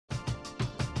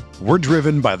We're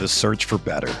driven by the search for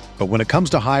better. But when it comes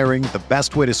to hiring, the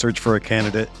best way to search for a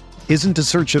candidate isn't to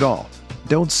search at all.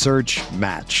 Don't search,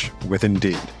 match with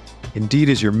Indeed. Indeed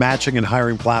is your matching and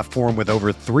hiring platform with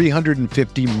over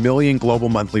 350 million global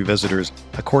monthly visitors,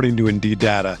 according to Indeed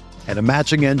data, and a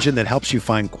matching engine that helps you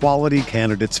find quality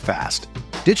candidates fast.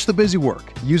 Ditch the busy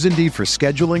work. Use Indeed for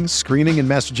scheduling, screening, and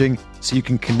messaging so you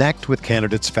can connect with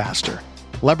candidates faster.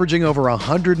 Leveraging over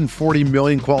 140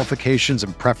 million qualifications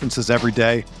and preferences every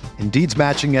day, Indeed's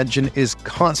matching engine is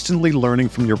constantly learning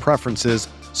from your preferences,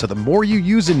 so the more you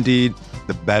use Indeed,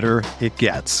 the better it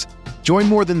gets. Join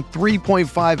more than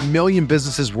 3.5 million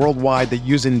businesses worldwide that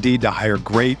use Indeed to hire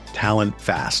great talent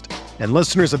fast. And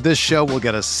listeners of this show will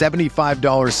get a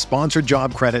 $75 sponsored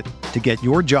job credit to get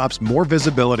your jobs more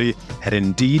visibility at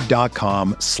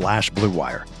Indeed.com/Blue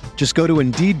Wire. Just go to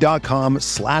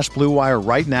Indeed.com/Blue Wire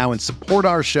right now and support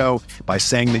our show by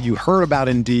saying that you heard about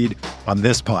Indeed on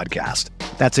this podcast.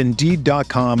 That's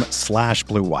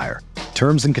Indeed.com/Blue Wire.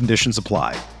 Terms and conditions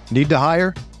apply. Need to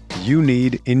hire? You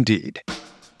need Indeed.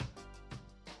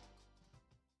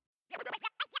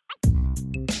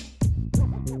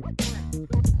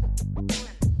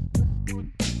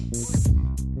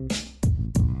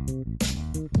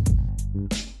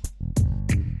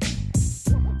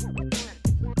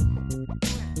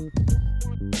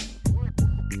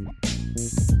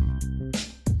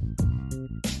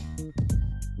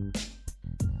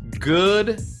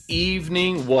 Good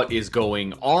evening. What is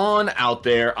going on out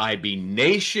there, IB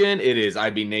Nation? It is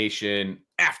IB Nation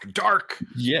After Dark.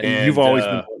 Yeah, and, you've always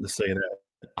been wanting to say that.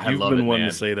 I You've love been it, wanting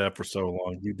man. to say that for so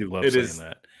long. You do love It saying is,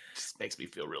 that. just makes me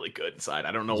feel really good inside.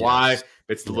 I don't know why.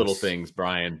 It's the little Yes. things,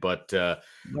 Brian. But No,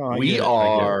 I we get it,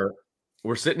 are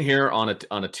we're sitting here on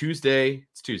a Tuesday.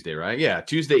 It's Tuesday, right? Yeah,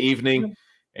 Tuesday evening,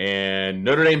 and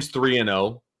Notre Dame's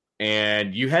 3-0.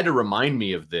 And you had to remind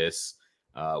me of this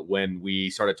when we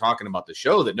started talking about the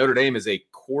show, that Notre Dame is a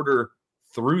quarter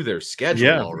through their schedule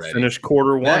already. Finished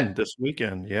quarter one this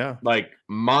weekend. Yeah. Like,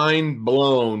 mind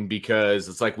blown, because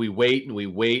it's like we wait and we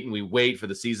wait and we wait for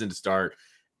the season to start,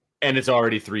 and it's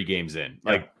already 3 games in.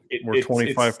 Like, we're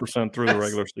 25% through the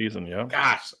regular season. Yeah.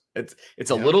 Gosh, it's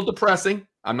a little depressing.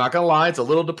 I'm not gonna lie, it's a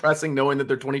little depressing knowing that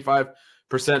they're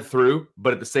 25% through,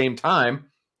 but at the same time,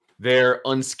 they're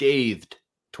unscathed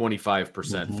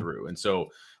 25% through. And so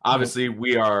obviously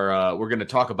we're going to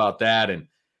talk about that. And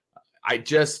I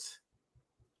just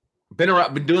been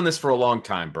doing this for a long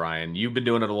time, Brian. You've been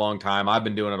doing it a long time. I've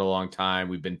been doing it a long time.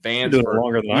 We've been fans for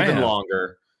longer than even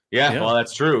longer. Yeah, well,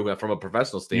 that's true from a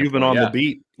professional standpoint. You've been on the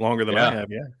beat longer than I have.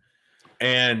 Yeah.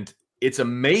 And it's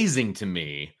amazing to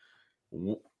me,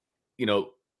 you know,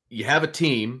 you have a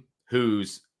team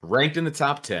who's ranked in the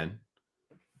top 10.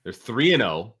 They're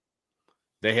 3-0.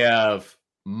 They have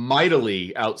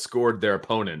mightily outscored their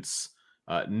opponents.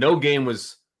 No game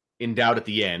was in doubt at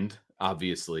the end,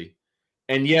 obviously.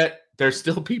 And yet there's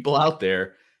still people out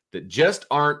there that just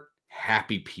aren't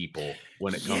happy people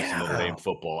when it comes to Notre Dame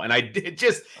football. And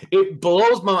it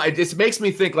blows my mind. It just makes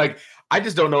me think, like, I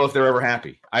just don't know if they're ever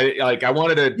happy. I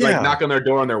wanted to knock on their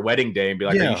door on their wedding day and be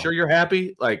like, are you sure you're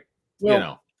happy? Like, you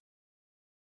know.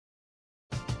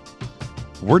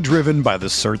 We're driven by the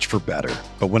search for better.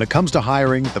 But when it comes to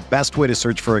hiring, the best way to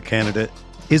search for a candidate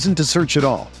isn't to search at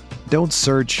all. Don't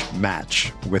search,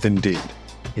 match with Indeed.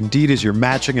 Indeed is your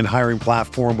matching and hiring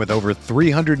platform with over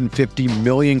 350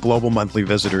 million global monthly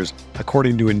visitors,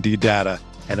 according to Indeed data,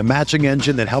 and a matching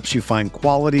engine that helps you find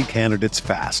quality candidates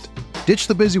fast. Ditch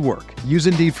the busy work. Use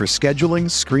Indeed for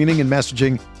scheduling, screening, and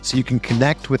messaging so you can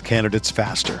connect with candidates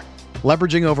faster.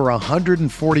 Leveraging over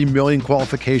 140 million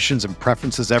qualifications and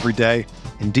preferences every day,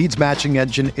 Indeed's matching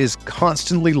engine is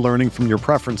constantly learning from your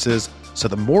preferences, so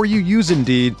the more you use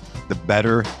Indeed, the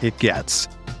better it gets.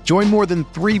 Join more than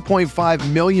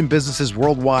 3.5 million businesses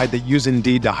worldwide that use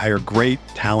Indeed to hire great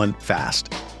talent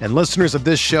fast. And listeners of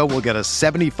this show will get a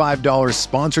 $75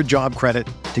 sponsored job credit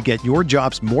to get your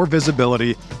jobs more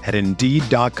visibility at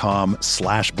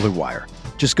Indeed.com/Blue Wire.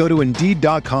 Just go to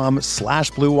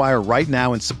Indeed.com/Blue Wire right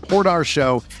now and support our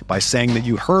show by saying that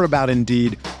you heard about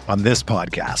Indeed on this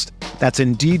podcast. That's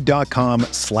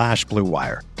Indeed.com/Blue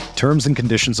Wire. Terms and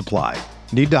conditions apply.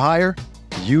 Need to hire?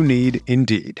 You need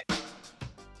Indeed.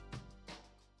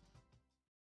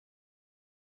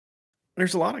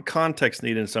 There's a lot of context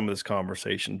needed in some of this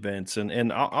conversation, Vince,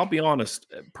 and I'll be honest.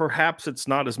 Perhaps it's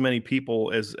not as many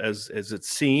people as it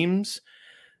seems,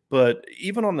 but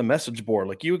even on the message board,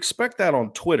 like, you expect that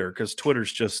on Twitter because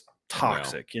Twitter's just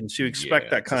toxic, and so you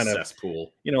expect that kind of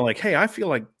cesspool. You know, like, hey, I feel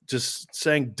like just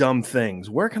saying dumb things.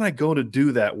 Where can I go to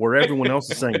do that where everyone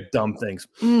else is saying dumb things?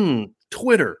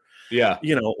 Twitter, yeah,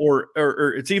 you know, or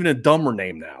it's even a dumber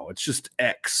name now. It's just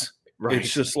X. Right.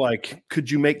 It's just like, could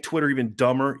you make Twitter even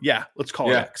dumber? Yeah, let's call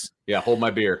it X. Yeah, hold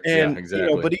my beer. And yeah,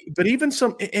 exactly. but even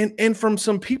some and from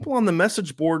some people on the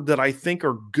message board that I think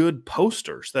are good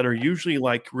posters that are usually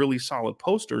like really solid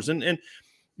posters, and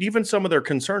even some of their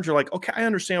concerns are like, okay, I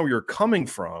understand where you're coming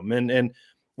from, and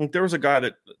there was a guy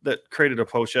that created a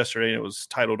post yesterday, and it was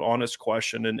titled "Honest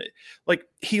Question," and like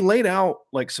he laid out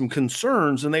like some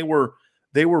concerns, and they were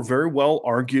very well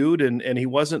argued, and he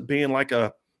wasn't being like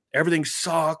a everything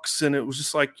sucks, and it was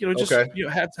just like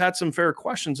had some fair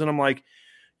questions, and I'm like,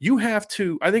 you have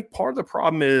to. I think part of the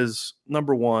problem is,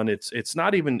 number one, it's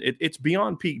not even it's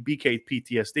beyond BK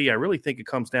PTSD. I really think it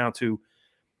comes down to,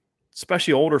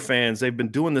 especially older fans. They've been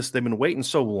doing this. They've been waiting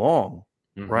so long,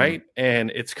 right?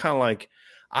 And it's kind of like,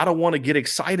 I don't want to get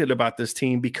excited about this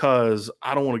team because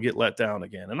I don't want to get let down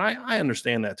again. And I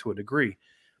understand that to a degree,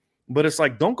 but it's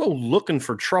like, don't go looking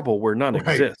for trouble where none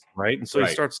exists, right? And so he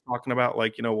starts talking about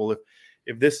like, well,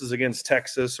 if this is against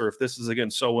Texas or if this is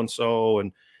against so and so,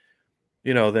 and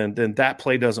then that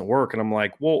play doesn't work. And I'm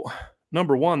like, well,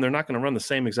 number one, they're not going to run the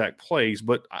same exact plays,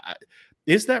 but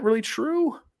is that really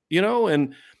true?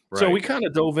 And so we kind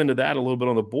of dove into that a little bit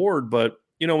on the board. But,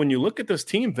 when you look at this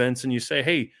team, Vince, and you say,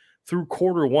 hey, through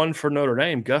quarter one for Notre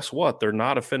Dame, guess what? They're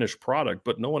not a finished product,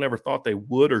 but no one ever thought they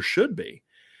would or should be.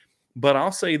 But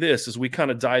I'll say this as we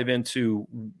kind of dive into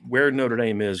where Notre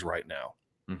Dame is right now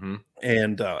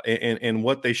and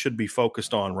what they should be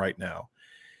focused on right now.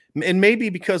 And maybe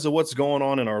because of what's going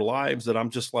on in our lives that I'm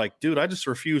just like, dude, I just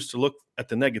refuse to look at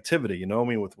the negativity,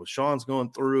 with what Sean's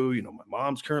going through, my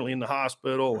mom's currently in the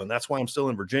hospital and that's why I'm still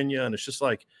in Virginia. And it's just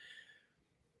like,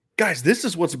 guys, this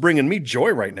is what's bringing me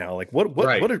joy right now. Like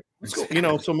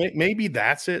so maybe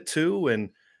that's it too.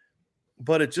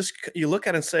 But it just, you look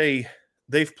at it and say,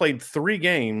 they've played 3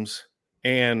 games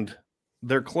and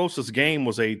their closest game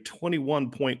was a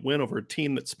 21-point win over a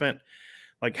team that spent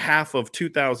like half of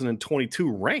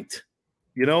 2022 ranked,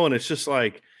 and it's just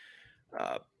like,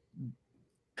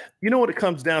 what it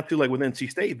comes down to, like with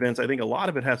NC State, Vince, I think a lot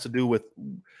of it has to do with,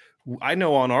 I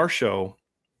know on our show,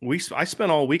 I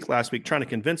spent all week last week trying to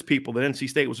convince people that NC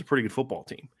State was a pretty good football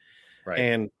team. Right.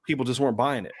 And people just weren't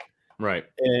buying it. Right.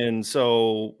 And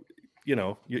so,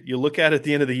 you look at it at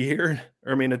the end of the year,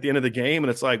 at the end of the game,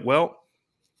 and it's like, well,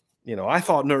 I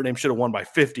thought Notre Dame should have won by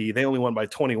 50. They only won by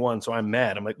 21, so I'm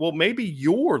mad. I'm like, well, maybe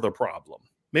you're the problem.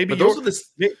 Maybe those are the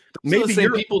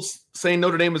same people saying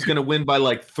Notre Dame was going to win by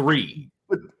like 3.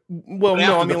 But a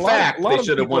lot they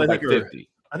should have won by 50.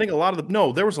 I think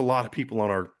there was a lot of people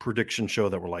on our prediction show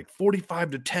that were like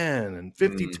 45-10 and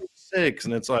 52-6,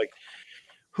 and it's like,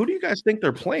 who do you guys think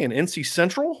they're playing? NC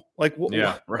Central? Like,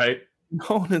 right.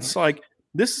 No, and it's like,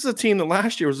 this is a team that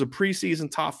last year was a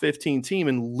preseason top 15 team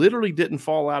and literally didn't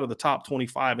fall out of the top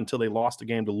 25 until they lost a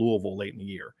game to Louisville late in the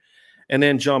year, and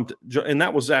then jumped. And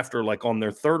that was after like on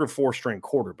their 3rd or 4th string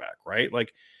quarterback, right?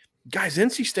 Like, guys,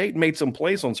 NC State made some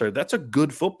plays on Saturday. That's a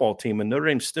good football team, and Notre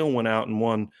Dame still went out and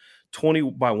won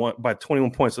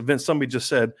 21 points. So Vince, somebody just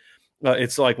said,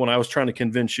 it's like when I was trying to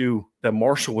convince you that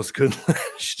Marshall was good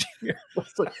last year.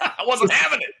 I wasn't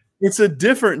having it. It's a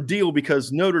different deal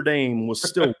because Notre Dame was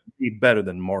still better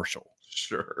than Marshall.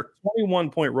 Sure.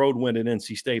 21-point road win at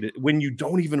NC State when you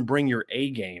don't even bring your A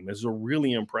game is a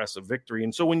really impressive victory.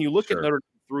 And so when you look at Notre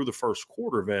Dame through the first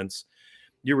quarter, Vince,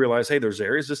 you realize, hey, there's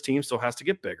areas this team still has to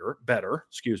get better,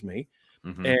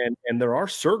 and there are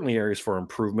certainly areas for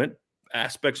improvement.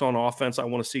 Aspects on offense I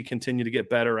want to see continue to get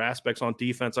better. Aspects on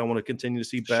defense I want to continue to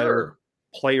see better.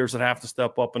 Players that have to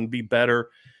step up and be better.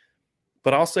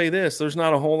 But I'll say this, there's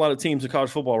not a whole lot of teams in college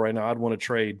football right now I'd want to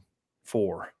trade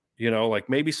for. Like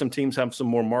maybe some teams have some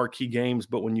more marquee games,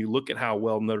 but when you look at how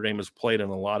well Notre Dame has played in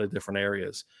a lot of different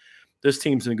areas, this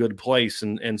team's in a good place.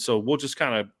 And so we'll just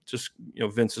kind of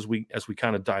Vince, as we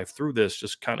kind of dive through this,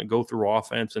 just kind of go through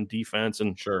offense and defense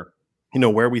and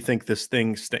where we think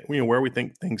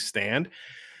things stand.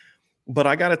 But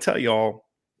I got to tell y'all,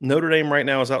 Notre Dame right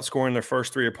now is outscoring their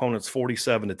first 3 opponents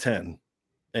 47-10.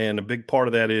 And a big part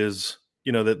of that is,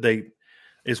 that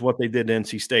is what they did to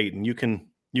NC State. And you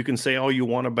can say all you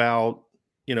want about,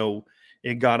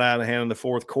 it got out of hand in the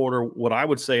 4th quarter. What I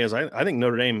would say is I think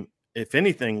Notre Dame, if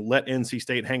anything, let NC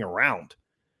State hang around.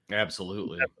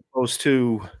 Absolutely. As opposed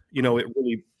to, it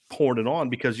really poured it on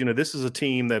because, this is a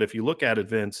team that if you look at it,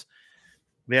 Vince,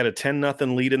 they had a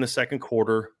 10-0 lead in the 2nd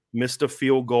quarter, missed a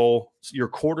field goal. Your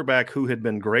quarterback, who had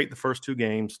been great the first 2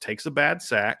 games, takes a bad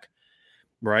sack.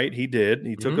 Right, he did.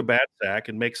 He took a bad sack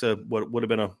and makes what would have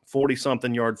been a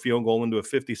 40-something yard field goal into a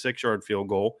 56-yard field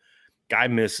goal. Guy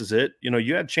misses it.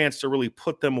 You had a chance to really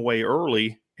put them away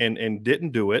early and didn't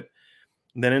do it.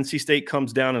 And then NC State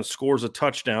comes down and scores a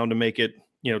touchdown to make it,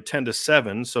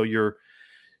 10-7. So you're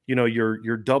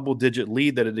your double-digit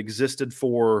lead that had existed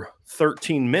for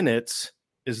 13 minutes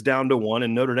is down to 1,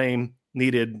 and Notre Dame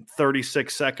needed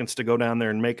 36 seconds to go down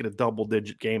there and make it a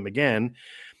double-digit game again.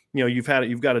 You've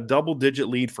got a double-digit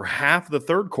lead for half the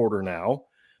third quarter now,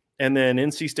 and then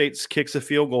NC State kicks a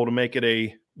field goal to make it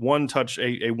a one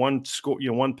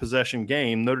possession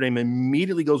game. Notre Dame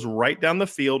immediately goes right down the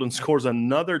field and scores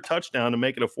another touchdown to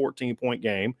make it a 14-point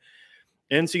game.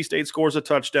 NC State scores a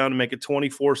touchdown to make it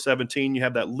 24-17. You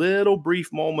have that little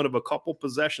brief moment of a couple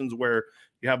possessions where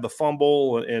you have the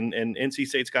fumble and NC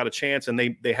State's got a chance, and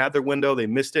they had their window. They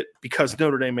missed it because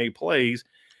Notre Dame made plays.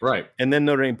 Right. And then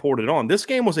Notre Dame poured it on. This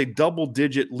game was a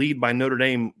double-digit lead by Notre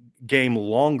Dame game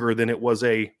longer than it was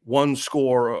a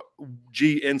one-score,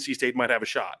 NC State might have a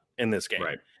shot in this game.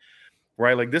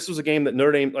 Right? Like, this was a game that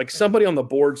Notre Dame, like somebody on the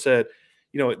board said,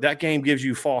 that game gives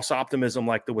you false optimism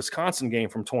like the Wisconsin game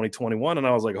from 2021. And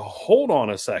I was like, hold on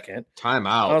a second.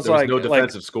 Timeout. There was no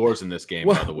defensive scores in this game,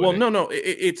 by the way. Well, no.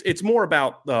 It's more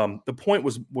about the point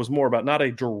was more about not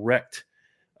a direct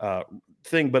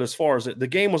thing, but as far as the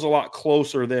game was a lot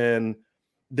closer than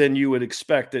you would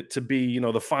expect it to be.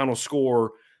 The final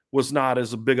score was not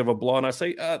as big of a blow. And I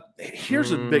say,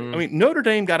 here's a big, Notre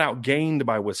Dame got outgained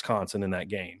by Wisconsin in that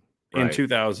game in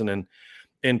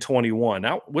 2021.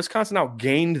 Now, Wisconsin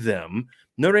outgained them.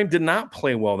 Notre Dame did not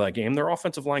play well that game. Their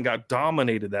offensive line got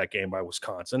dominated that game by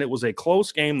Wisconsin. It was a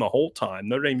close game the whole time.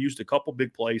 Notre Dame used a couple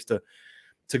big plays to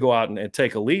go out and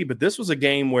take a lead. But this was a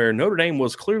game where Notre Dame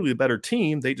was clearly the better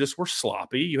team. They just were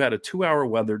sloppy. You had a 2-hour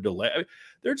weather delay.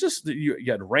 You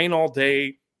had rain all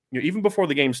day. Even before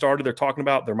the game started, they're talking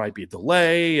about there might be a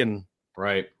delay, and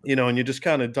and you just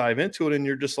kind of dive into it, and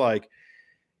you're just like,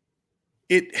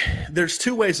 there's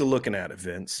two ways of looking at it,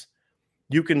 Vince.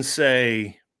 You can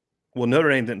say, well,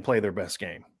 Notre Dame didn't play their best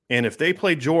game, and if they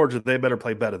play Georgia, they better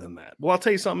play better than that. Well, I'll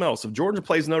tell you something else. If Georgia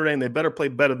plays Notre Dame, they better play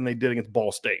better than they did against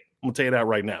Ball State. I'm gonna tell you that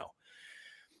right now.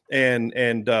 And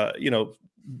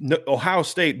Ohio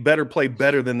State better play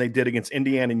better than they did against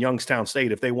Indiana and Youngstown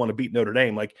State if they want to beat Notre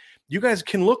Dame. Like, you guys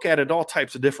can look at it all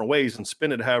types of different ways and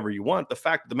spin it however you want. The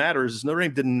fact of the matter is Notre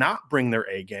Dame did not bring their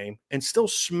A game and still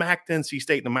smacked NC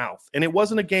State in the mouth. And it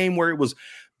wasn't a game where it was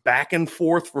back and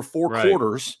forth for four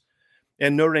quarters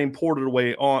and Notre Dame poured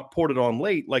it on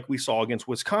late like we saw against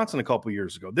Wisconsin a couple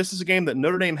years ago. This is a game that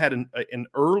Notre Dame had an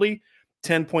early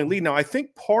 10-point lead. Now, I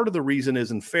think part of the reason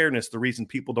is, in fairness, the reason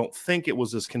people don't think it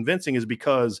was as convincing is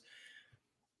because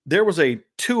there was a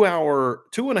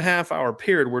 2.5-hour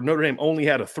period where Notre Dame only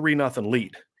had a 3-0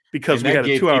 lead because we had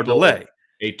a 2-hour delay.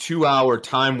 A 2-hour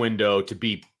time window to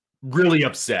be really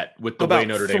upset with the way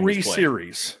Notre Dame was playing. 3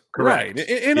 series. Correct. Right.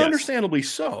 And understandably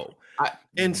so. I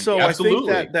think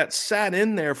that sat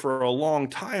in there for a long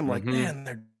time. Like, man,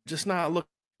 they're just not looking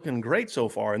great so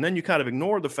far. And then you kind of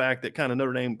ignore the fact that kind of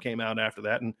Notre Dame came out after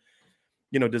that and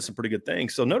did some pretty good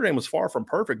things. So Notre Dame was far from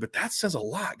perfect, but that says a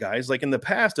lot, guys. Like, in the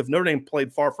past, if Notre Dame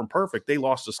played far from perfect, they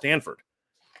lost to Stanford.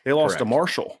 They lost to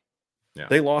Marshall. Yeah.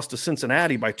 They lost to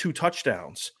Cincinnati by 2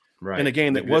 touchdowns in a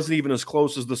game that wasn't even as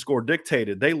close as the score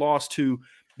dictated. They lost to,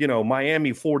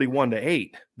 Miami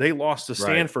 41-8. They lost to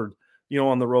Stanford,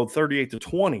 on the road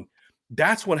 38-20.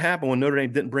 That's what happened when Notre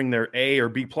Dame didn't bring their A or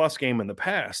B plus game in the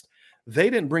past. They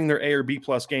didn't bring their A or B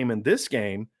plus game in this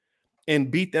game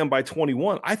and beat them by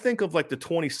 21. I think of like the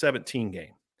 2017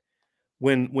 game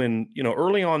when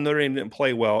early on Notre Dame didn't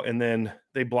play well, and then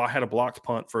they had a blocked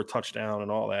punt for a touchdown and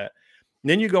all that. And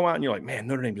then you go out and you're like, man,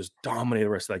 Notre Dame just dominated the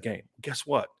rest of that game. Guess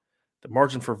what? The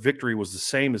margin for victory was the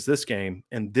same as this game,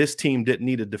 and this team didn't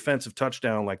need a defensive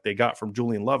touchdown like they got from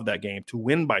Julian Love that game to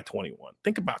win by 21.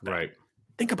 Think about that. Right.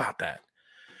 Think about that.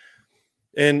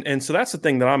 And so that's the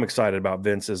thing that I'm excited about,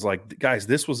 Vince, is like, guys,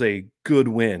 this was a good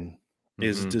win.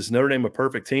 Is Notre Dame a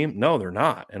perfect team? No, they're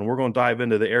not. And we're going to dive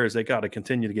into the areas they got to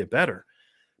continue to get better.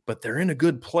 But they're in a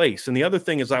good place. And the other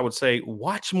thing is, I would say,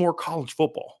 watch more college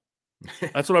football.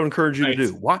 That's what I would encourage you to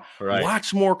do.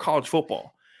 Watch more college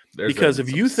football. Because if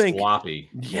you think sloppy,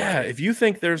 if you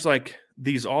think there's like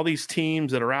all these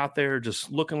teams that are out there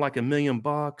just looking like $1 million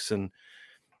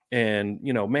and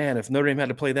man, if Notre Dame had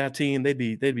to play that team, they'd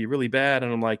be really bad.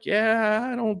 And I'm like,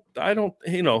 I don't,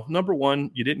 number one,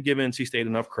 you didn't give NC State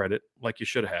enough credit like you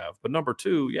should have. But number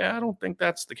two, I don't think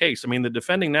that's the case. I mean, the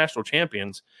defending national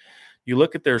champions, you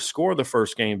look at their score the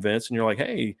first game, Vince, and you're like,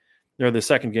 hey, the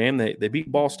second game, they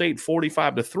beat Ball State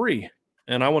 45-3.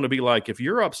 And I want to be like, if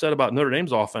you're upset about Notre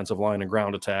Dame's offensive line and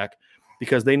ground attack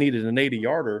because they needed an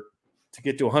 80-yarder to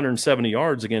get to 170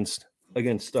 yards against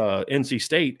NC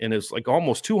State, and it's like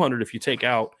almost 200 if you take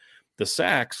out the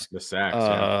sacks.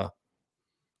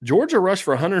 Georgia rushed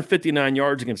for 159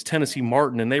 yards against Tennessee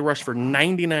Martin, and they rushed for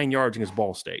 99 yards against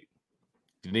Ball State.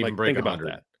 Didn't even break 100. About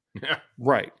that.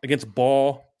 Right. Against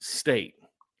Ball State.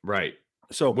 Right.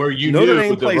 So where you Notre knew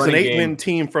Dame the plays an running 8-win game.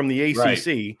 team from the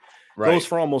ACC, Right. goes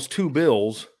for almost 2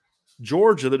 bills.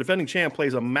 Georgia, the defending champ,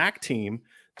 plays a MAC team,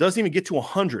 doesn't even get to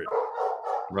 100.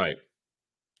 Right.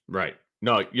 Right.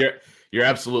 No, you're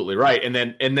absolutely right. And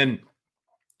then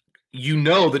you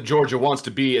know that Georgia wants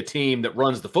to be a team that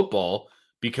runs the football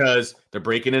because they're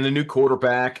breaking in a new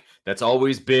quarterback. That's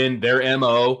always been their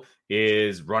MO,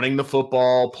 is running the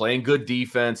football, playing good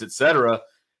defense, etc.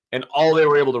 And all they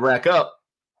were able to rack up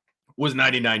was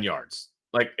 99 yards.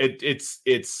 Like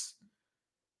it's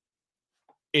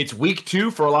week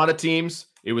 2 for a lot of teams.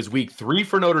 It was week 3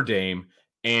 for Notre Dame,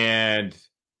 and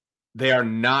they are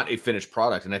not a finished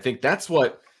product. And I think that's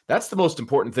the most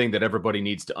important thing that everybody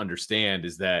needs to understand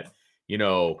is that,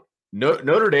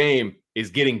 Notre Dame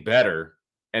is getting better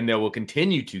and they will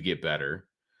continue to get better.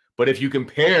 But if you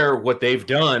compare what they've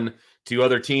done to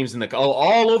other teams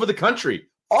all over the country,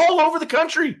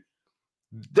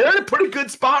 they're in a pretty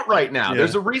good spot right now. Yeah.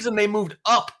 There's a reason they moved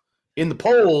up in the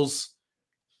polls,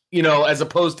 as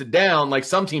opposed to down like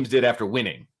some teams did after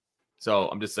winning. So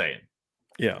I'm just saying.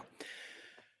 Yeah.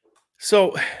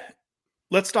 So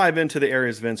let's dive into the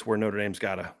areas, Vince, where Notre Dame's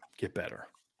got to get better.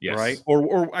 Yes. Right?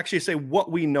 Or actually say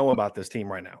what we know about this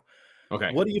team right now.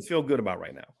 Okay. What do you feel good about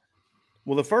right now?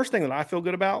 Well, the first thing that I feel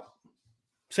good about,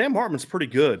 Sam Hartman's pretty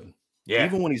good. Yeah.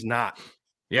 Even when he's not.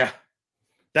 Yeah.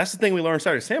 That's the thing we learned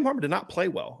Saturday. Sam Hartman did not play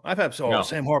well. I've had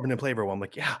Sam Hartman didn't play very well. I'm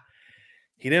like, yeah,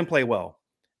 he didn't play well.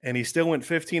 And he still went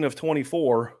 15 of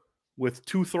 24 with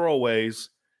 2 throwaways,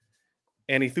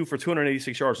 and he threw for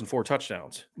 286 yards and 4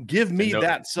 touchdowns. Give me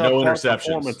that subpar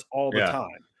performance all the time.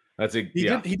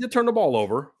 He did turn the ball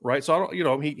over, right? So I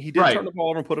don't, he did turn the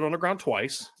ball over and put it on the ground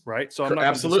twice, right? So I'm not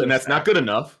absolutely, and that's not good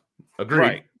enough. Agreed.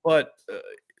 Right, but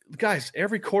guys,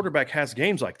 every quarterback has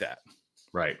games like that,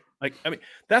 right? Like, I mean,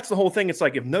 that's the whole thing. It's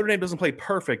like if Notre Dame doesn't play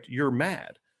perfect, you're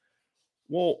mad.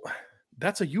 Well,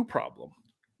 that's a you problem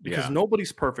because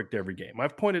nobody's perfect every game.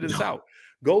 I've pointed this out.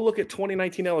 Go look at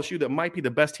 2019 LSU. That might be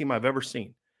the best team I've ever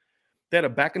seen. They had a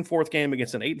back and forth game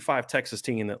against an 8-5 Texas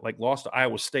team that lost to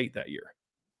Iowa State that year.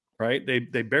 Right?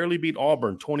 They barely beat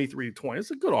Auburn 23-20. It's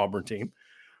a good Auburn team.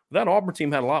 That Auburn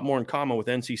team had a lot more in common with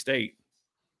NC State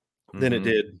than it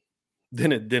did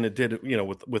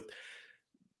with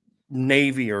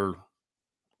Navy or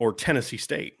Tennessee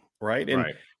State, right? And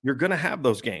you're going to have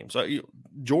those games.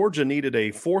 Georgia needed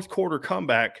a fourth quarter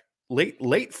comeback,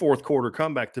 late fourth quarter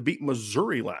comeback to beat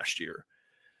Missouri last year.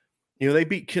 They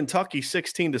beat Kentucky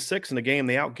 16-6 in a game.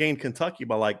 They outgained Kentucky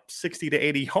by 60 to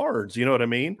 80 yards. You know what I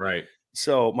mean? Right.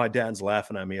 So my dad's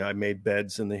laughing at me. I made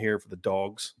beds in here for the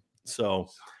dogs. So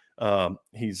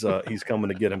he's coming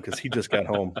to get him because he just got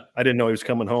home. I didn't know he was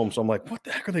coming home. So I'm like, what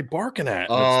the heck are they barking at?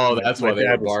 That's why they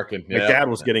were barking. My dad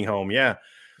was getting home. Yeah.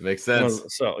 Makes sense.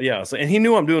 So and he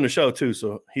knew I'm doing the show too.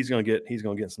 So he's gonna get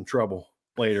in some trouble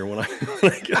later when I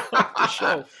get off the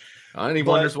show. He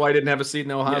wonders why he didn't have a seat in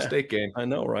the Ohio State game. I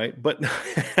know, right? But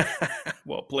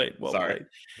well played. Sorry.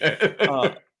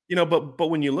 Played. But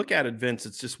when you look at it, Vince,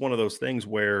 it's just one of those things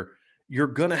where you're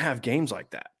gonna have games like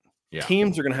that. Yeah.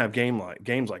 Teams are gonna have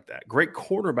games like that. Great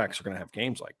quarterbacks are gonna have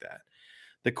games like that.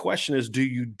 The question is, do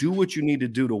you do what you need to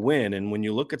do to win? And when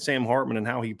you look at Sam Hartman and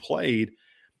how he played,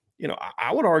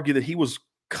 I would argue that he was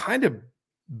kind of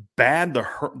bad the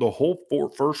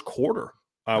whole first quarter,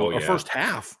 or first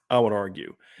half. I would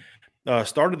argue.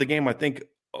 Started the game, I think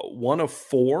 1 of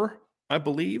 4. I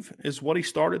believe is what he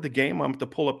started the game. I'm going to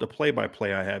pull up the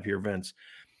play-by-play I have here, Vince.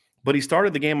 But he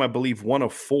started the game, I believe, 1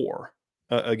 of 4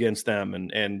 against them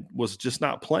and was just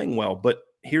not playing well. But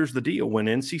here's the deal. When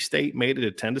NC State made it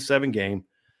a 10-7 game,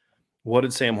 what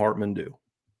did Sam Hartman do?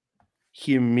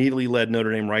 He immediately led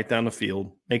Notre Dame right down the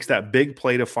field, makes that big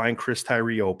play to find Chris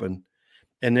Tyree open,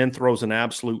 and then throws an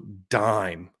absolute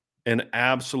dime to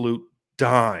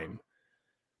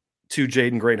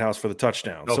Jaden Greathouse for the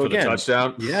touchdown. So again, the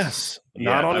touchdown? Yes.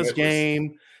 Not on his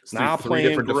game. Not three playing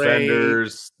different great.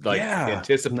 Defenders,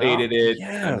 anticipated it.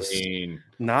 Yes.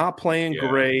 Not playing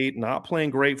great, not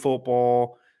playing great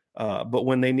football. But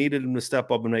when they needed him to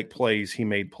step up and make plays, he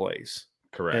made plays.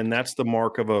 Correct. And that's the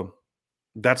mark of a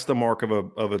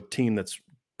team that's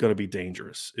going to be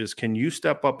dangerous, is can you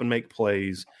step up and make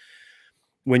plays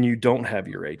when you don't have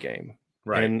your A game?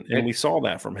 Right. And we saw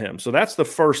that from him. So that's the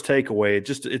first takeaway.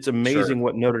 It's amazing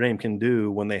what Notre Dame can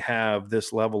do when they have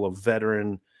this level of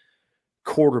veteran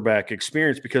quarterback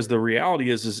experience, because the reality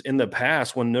is in the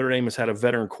past, when Notre Dame has had a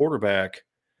veteran quarterback,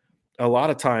 a lot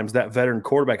of times that veteran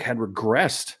quarterback had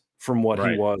regressed from what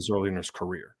he was early in his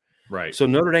career. Right. So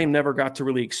Notre Dame never got to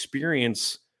really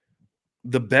experience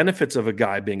the benefits of a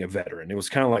guy being a veteran. It was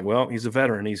kind of like, well, he's a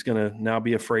veteran. He's going to now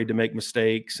be afraid to make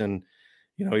mistakes. And,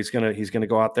 he's going to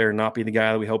go out there and not be the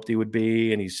guy that we hoped he would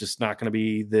be. And he's just not going to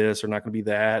be this or not going to be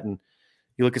that. And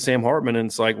you look at Sam Hartman and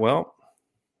it's like, well,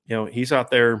 he's out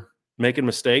there making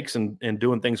mistakes and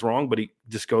doing things wrong, but he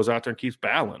just goes out there and keeps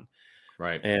battling.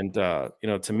 Right. And,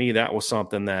 to me, that was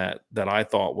something that I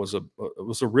thought was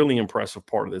a really impressive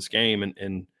part of this game.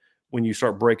 And when you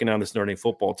start breaking down this Notre Dame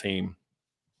football team,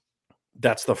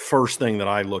 that's the first thing that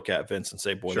I look at, Vince, and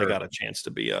say, boy, Sure. They got a chance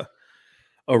to be a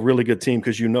really good team,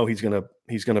 because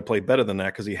he's gonna play better than that,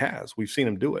 because he has. We've seen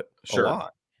him do it Sure. a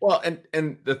lot. Well,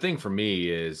 and the thing for me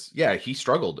is, he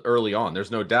struggled early on.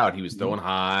 There's no doubt he was throwing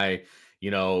high.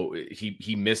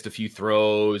 He missed a few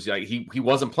throws. He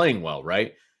wasn't playing well,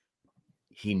 right?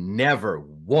 He never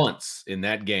once in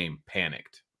that game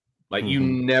panicked. You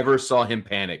never saw him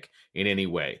panic in any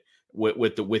way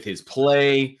with his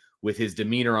play, with his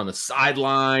demeanor on the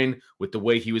sideline, with the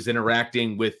way he was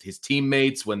interacting with his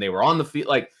teammates when they were on the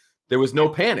field. There was no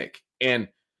panic, and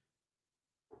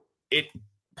it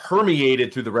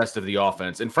permeated through the rest of the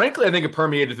offense. And frankly, I think it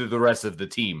permeated through the rest of the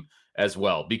team as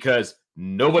well, because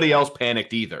nobody else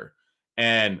panicked either.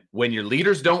 And when your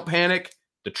leaders don't panic,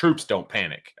 the troops don't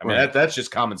panic. I mean, that's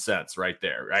just common sense right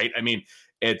there, right? I mean,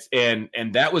 it's and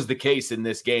that was the case in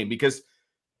this game, because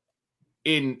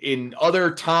in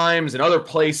other times and other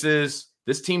places,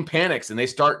 this team panics and they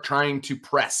start trying to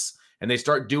press and they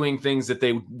start doing things that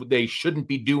they shouldn't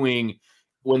be doing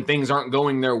when things aren't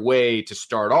going their way to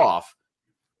start off.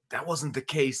 That wasn't the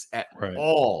case at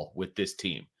all with this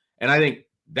team. And I think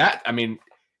that,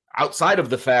 outside of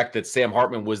the fact that Sam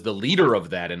Hartman was the leader of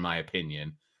that, in my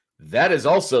opinion, that is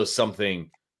also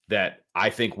something that I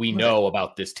think we know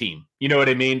about this team. You know what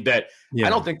I mean? That I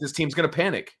don't think this team's going to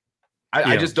panic.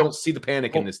 I just don't see the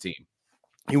panic in this team.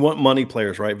 You want money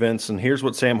players, right, Vince? And here's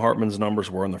what Sam Hartman's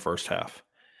numbers were in the first half.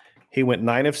 He went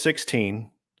 9 of 16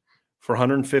 for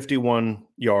 151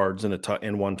 yards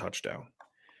and one touchdown.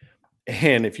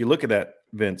 And if you look at that,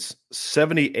 Vince,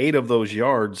 78 of those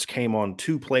yards came on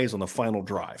 2 plays on the final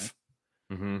drive,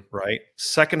 right?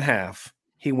 Second half,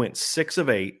 he went 6 of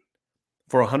 8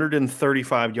 for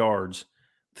 135 yards,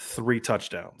 3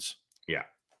 touchdowns. Yeah.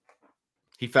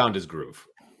 He found his groove.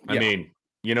 I mean,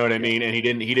 you know what I mean? And he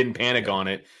didn't panic on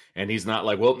it. And he's not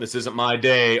like, well, this isn't my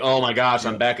day. Oh my gosh,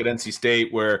 I'm back at NC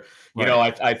State where,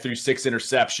 I threw 6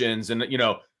 interceptions and,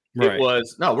 it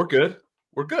was, no, we're good.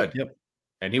 We're good. Yep.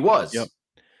 And he was. Yep.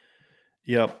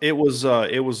 It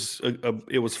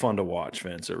was fun to watch,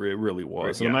 Vince. It really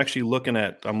was. And I'm actually looking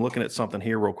at something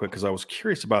here real quick, because I was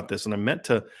curious about this, and I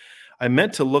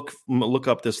meant to look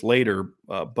up this later,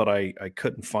 but I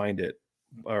couldn't find it,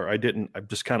 or I didn't. I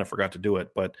just kind of forgot to do it.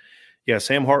 But yeah,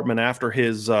 Sam Hartman, after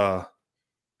his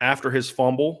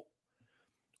fumble,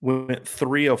 went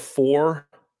 3 of 4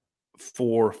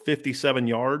 for 57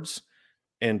 yards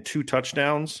and 2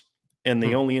 touchdowns. And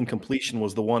the only incompletion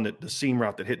was the one, the seam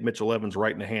route that hit Mitchell Evans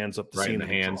right in the hands, up the right seam. In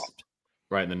the hands. Dropped.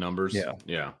 Right in the numbers.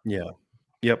 Yeah.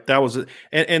 Yep. That was it.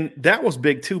 And that was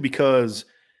big too, because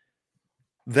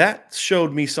that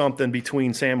showed me something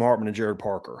between Sam Hartman and Jared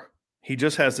Parker. He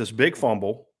just has this big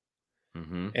fumble,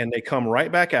 and they come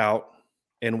right back out.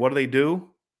 And what do?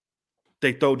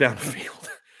 They throw down the field.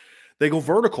 They go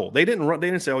vertical. They didn't run.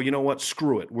 They didn't say, oh, you know what?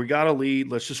 Screw it. We got a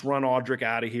lead. Let's just run Audric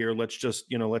out of here. Let's just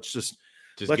get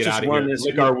out of here,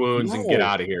 lick our wounds and get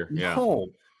out of here. Yeah. No,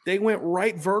 they went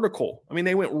right vertical. I mean,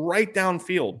 they went right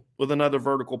downfield with another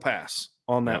vertical pass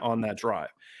on that drive.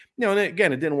 And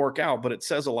again, it didn't work out, but it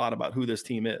says a lot about who this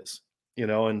team is.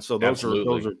 And so those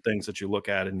are things that you look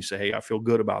at and you say, hey, I feel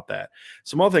good about that.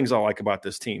 Some other things I like about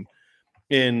this team,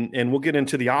 and we'll get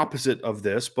into the opposite of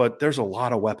this, but there's a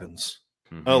lot of weapons.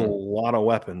 A lot of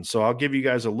weapons. So I'll give you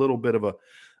guys a little bit of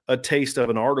a taste of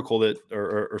an article that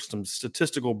or some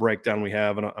statistical breakdown we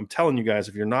have. And I'm telling you guys,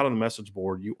 if you're not on the message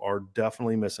board, you are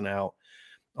definitely missing out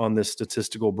on this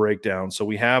statistical breakdown. So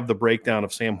we have the breakdown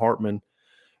of Sam Hartman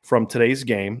from today's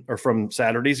game, or from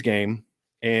Saturday's game.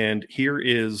 And here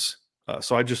is,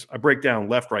 so I break down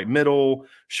left, right, middle,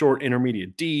 short,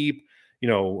 intermediate, deep,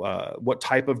 what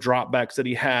type of dropbacks did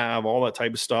he have, all that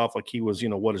type of stuff. Like he was,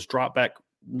 what his dropback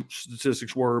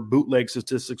statistics were, bootleg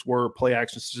statistics were, play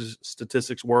action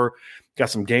statistics were, got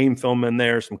some game film in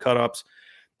there, some cut-ups,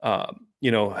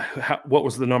 what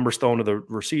was the numbers thrown to the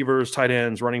receivers, tight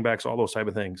ends, running backs, all those type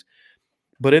of things.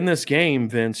 But in this game,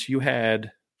 Vince, you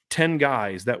had 10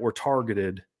 guys that were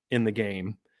targeted in the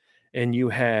game, and you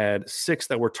had 6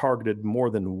 that were targeted more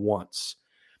than once.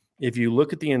 If you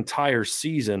look at the entire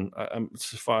season,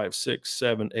 5, 6,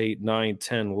 7, 8, 9,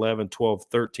 10, 11, 12,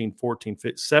 13, 14,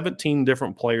 15, 17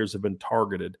 different players have been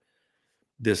targeted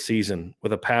this season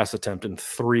with a pass attempt in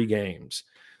 3 games.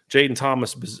 Jaden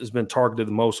Thomas has been targeted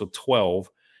the most with 12.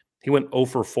 He went 0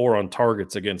 for 4 on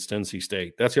targets against NC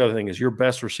State. That's the other thing is your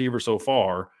best receiver so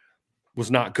far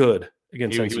was not good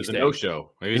against NC State. He was a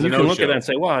no-show. And you can look at that and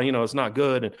say, well, it's not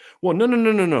good. And well,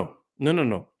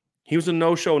 no. He was a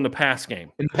no-show in the pass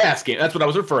game. In the pass game. That's what I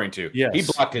was referring to. Yes, he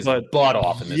blocked his butt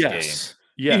off in this game. Yes.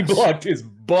 He blocked his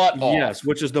butt off. Yes,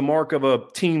 which is the mark of a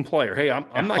team player. Hey, I'm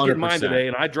not 100%. getting mine today,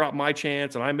 and I dropped my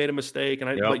chance, and I made a mistake,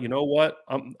 but you know what?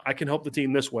 I can help the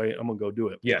team this way. I'm going to go do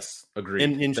it. Yes, agreed.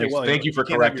 And thank you for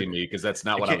correcting me because that's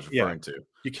not what I was referring to.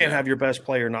 You can't have your best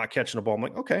player not catching the ball. I'm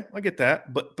like, okay, I get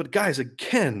that. But guys,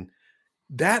 again,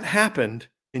 that happened,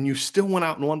 and you still went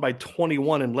out and won by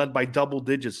 21 and led by double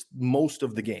digits most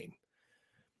of the game.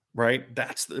 Right?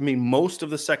 Most of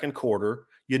the second quarter,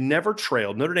 you never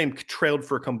trailed. Notre Dame trailed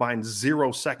for a combined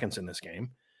 0 seconds in this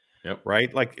game. Yep.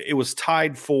 Right? Like it was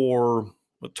tied for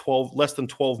less than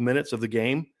 12 minutes of the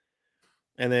game.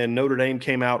 And then Notre Dame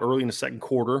came out early in the second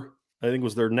quarter. I think it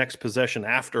was their next possession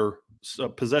after a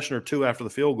possession or two after the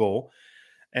field goal.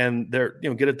 And they're,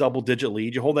 get a double-digit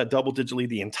lead. You hold that double-digit lead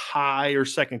the entire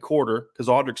second quarter because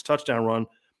Audrick's touchdown run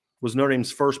was Notre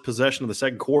Dame's first possession of the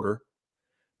second quarter.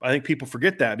 I think people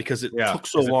forget that because it took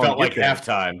so long. It felt like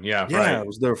halftime. Yeah, right. It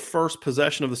was their first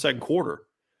possession of the second quarter.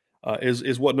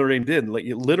 Is what Notre Dame did. Like,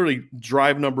 you literally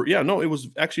drive number. Yeah, no, it was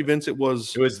actually, Vince. It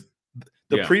was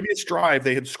the previous drive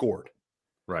they had scored.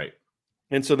 Right.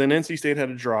 And so then NC State had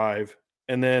a drive,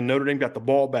 and then Notre Dame got the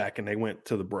ball back, and they went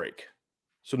to the break.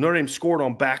 So Notre Dame scored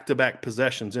on back-to-back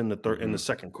possessions in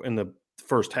the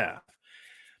first half,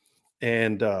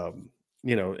 and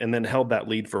and then held that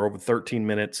lead for over 13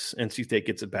 minutes. NC State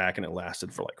gets it back, and it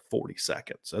lasted for like 40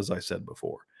 seconds, as I said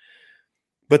before.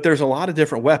 But there's a lot of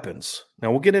different weapons.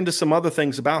 Now, we'll get into some other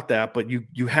things about that, but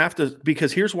you have to,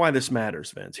 because here's why this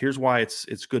matters, Vince. Here's why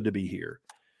it's good to be here.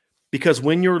 Because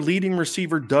when your leading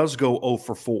receiver does go 0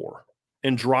 for 4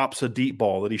 and drops a deep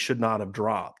ball that he should not have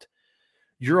dropped,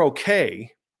 you're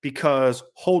okay because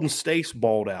Holden Stace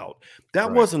balled out.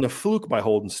 That wasn't a fluke by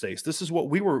Holden Stace. This is what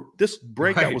this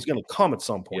breakout was going to come at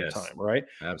some point in time, right?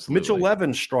 Absolutely. Mitchell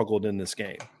Evans struggled in this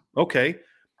game. Okay.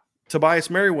 Tobias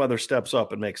Merriweather steps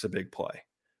up and makes a big play.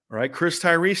 All right. Chris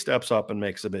Tyree steps up and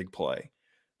makes a big play.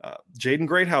 Jaden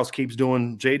Greathouse keeps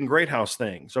doing Jaden Greathouse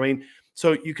things. I mean,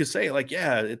 so you could say like,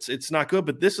 it's not good,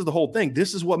 but this is the whole thing.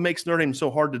 This is what makes Notre Dame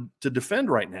so hard to defend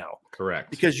right now.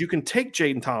 Correct. Because you can take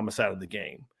Jaden Thomas out of the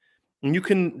game. And you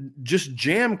can just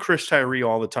jam Chris Tyree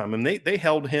all the time. And they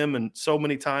held him and so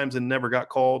many times and never got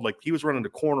called. Like he was running the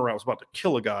corner. I was about to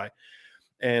kill a guy.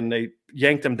 And they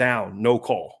yanked him down. No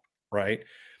call. Right.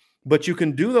 But you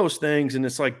can do those things. And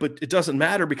it's like, but it doesn't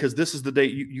matter because this is the day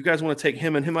you guys want to take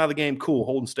him out of the game. Cool.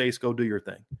 Holden Stace, go do your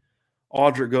thing.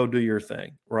 Audrick, go do your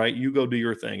thing. Right. You go do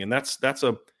your thing. And that's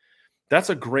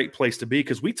a great place to be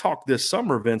because we talked this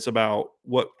summer, Vince, about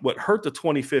what hurt the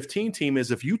 2015 team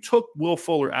is if you took Will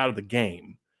Fuller out of the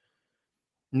game,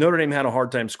 Notre Dame had a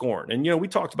hard time scoring. And, we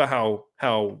talked about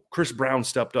how Chris Brown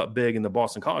stepped up big in the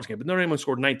Boston College game, but Notre Dame only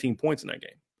scored 19 points in that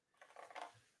game.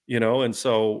 And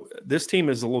so this team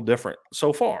is a little different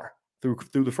so far through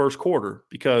the first quarter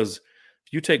because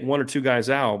if you take one or two guys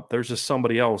out, there's just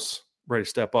somebody else ready to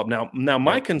step up. Now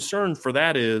my concern for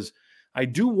that is I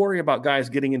do worry about guys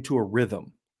getting into a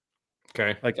rhythm.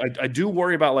 Okay. Like I do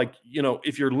worry about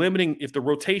if the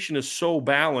rotation is so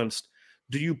balanced,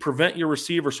 do you prevent your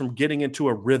receivers from getting into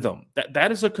a rhythm?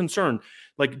 That is a concern.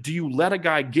 Like, do you let a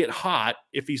guy get hot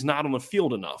if he's not on the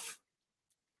field enough?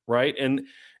 Right. And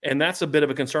that's a bit of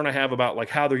a concern I have about like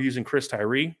how they're using Chris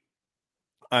Tyree.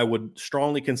 I would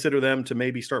strongly consider them to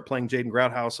maybe start playing Jaden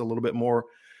Greathouse a little bit more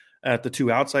at the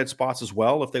two outside spots as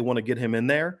well, if they want to get him in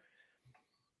there.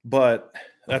 But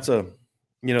that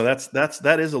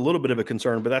is a little bit of a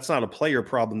concern, but that's not a player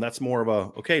problem. That's more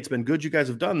of okay, it's been good you guys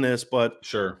have done this, but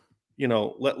sure.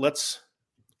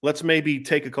 Let's maybe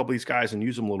take a couple of these guys and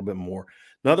use them a little bit more.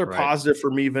 Another positive for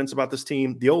me, Vince, about this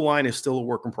team, the O-line is still a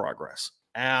work in progress.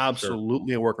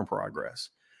 Absolutely a work in progress.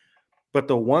 But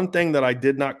the one thing that I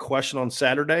did not question on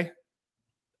Saturday,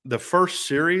 the first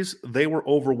series, they were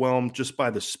overwhelmed just by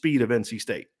the speed of NC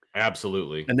State.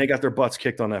 Absolutely. And they got their butts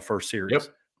kicked on that first series.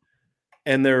 Yep.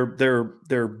 And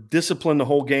their discipline the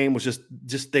whole game was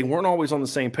just they weren't always on the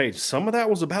same page. Some of that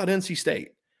was about NC State.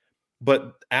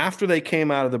 But after they came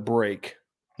out of the break,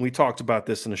 we talked about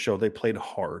this in the show, they played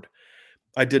hard.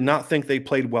 I did not think they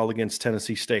played well against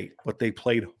Tennessee State, but they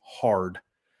played hard.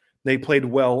 They played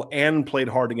well and played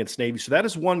hard against Navy. So that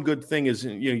is one good thing is,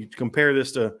 you compare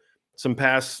this to some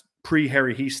past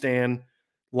pre-Harry Hiestand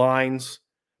lines.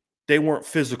 They weren't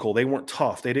physical. They weren't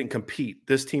tough. They didn't compete.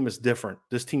 This team is different.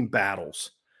 This team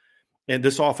battles. and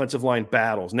this offensive line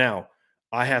battles. Now,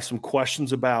 I have some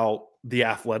questions about the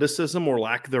athleticism or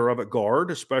lack thereof at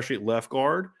guard, especially at left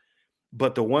guard.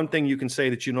 But the one thing you can say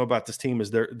that you know about this team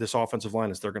is this offensive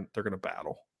line is they're going to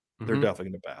battle. They're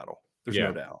definitely going to battle. There's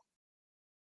no doubt.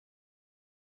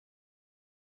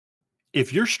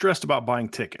 If you're stressed about buying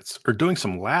tickets or doing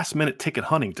some last-minute ticket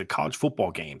hunting to college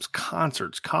football games,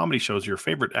 concerts, comedy shows, your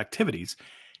favorite activities,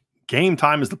 Game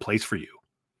Time is the place for you.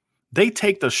 They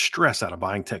take the stress out of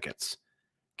buying tickets.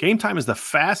 Game Time is the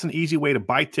fast and easy way to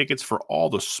buy tickets for all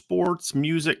the sports,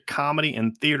 music, comedy,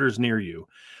 and theaters near you.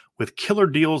 With killer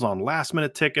deals on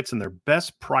last-minute tickets and their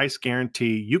best price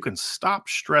guarantee, you can stop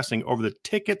stressing over the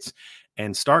tickets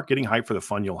and start getting hyped for the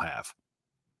fun you'll have.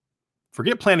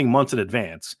 Forget planning months in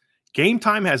advance. Game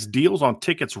Time has deals on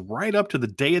tickets right up to the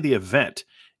day of the event.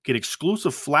 Get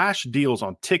exclusive flash deals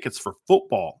on tickets for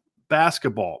football,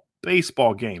 basketball,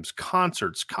 baseball games,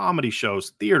 concerts, comedy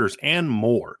shows, theaters, and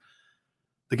more.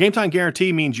 The Game Time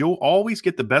guarantee means you'll always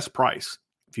get the best price.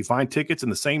 If you find tickets in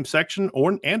the same section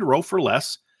and row for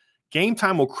less, Game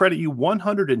Time will credit you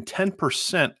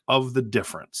 110% of the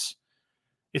difference.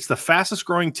 It's the fastest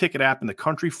growing ticket app in the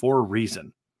country for a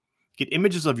reason. Get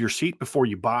images of your seat before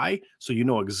you buy so you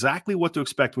know exactly what to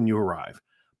expect when you arrive.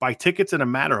 Buy tickets in a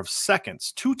matter of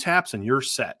seconds, 2 taps and you're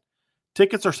set.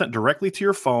 Tickets are sent directly to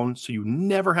your phone so you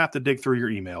never have to dig through your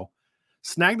email.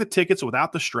 Snag the tickets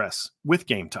without the stress with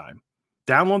Game Time.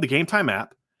 Download the Game Time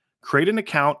app, create an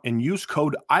account, and use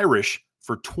code IRISH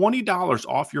for $20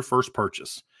 off your first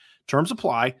purchase. Terms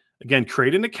apply. Again,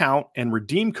 create an account and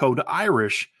redeem code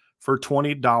IRISH for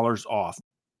 $20 off.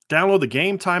 Download the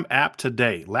Game Time app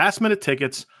today. Last minute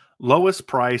tickets, lowest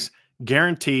price,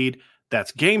 guaranteed.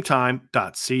 That's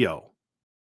gametime.co.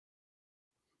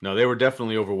 No, they were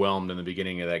definitely overwhelmed in the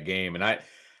beginning of that game. And I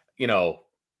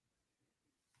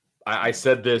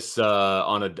said this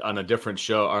on a different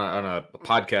show, on a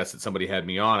podcast that somebody had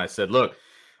me on. I said, look,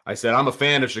 I'm a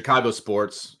fan of Chicago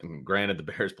sports. And granted, the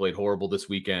Bears played horrible this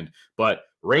weekend, but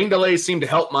rain delays seem to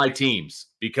help my teams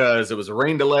because it was a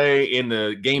rain delay in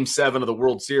the Game 7 of the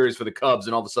World Series for the Cubs,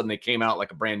 and all of a sudden they came out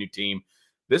like a brand new team.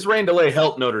 This rain delay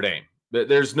helped Notre Dame.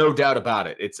 There's no doubt about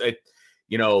it. It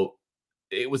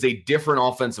was a different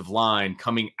offensive line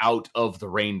coming out of the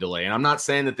rain delay. And I'm not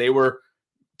saying that they were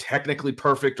technically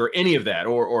perfect or any of that,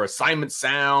 or assignment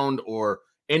sound or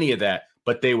any of that,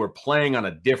 but they were playing on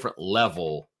a different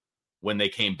level when they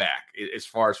came back, as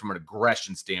far as from an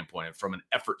aggression standpoint and from an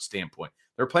effort standpoint.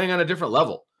 They're playing on a different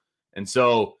level. And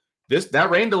so that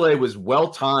rain delay was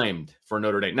well-timed for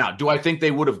Notre Dame. Now, do I think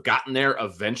they would have gotten there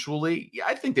eventually? Yeah,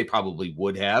 I think they probably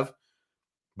would have.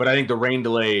 But I think the rain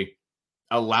delay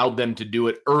allowed them to do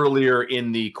it earlier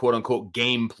in the quote-unquote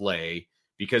gameplay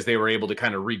because they were able to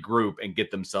kind of regroup and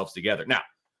get themselves together. Now,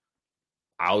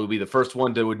 I'll be the first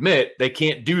one to admit they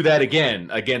can't do that again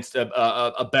against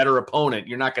a better opponent.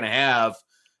 You're not going to have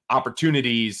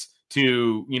opportunities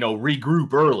to,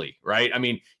 regroup early, right? I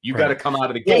mean, you got to come out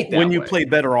of the gate when that you way. play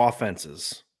better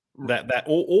offenses.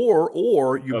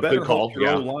 Or you better hope your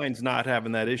O-line's not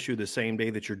having that issue the same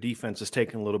day that your defense is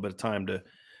taking a little bit of time to,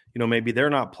 maybe they're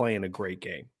not playing a great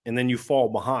game, and then you fall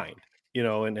behind,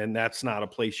 and that's not a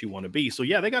place you want to be. So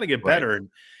yeah, they got to get better,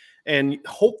 and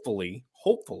hopefully.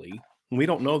 We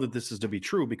don't know that this is to be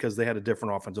true because they had a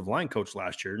different offensive line coach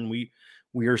last year, and we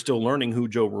are still learning who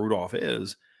Joe Rudolph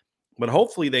is. But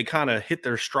hopefully they kind of hit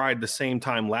their stride the same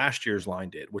time last year's line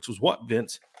did, which was what,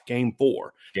 Vince? Game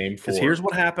 4. Because here's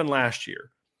what happened last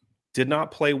year. Did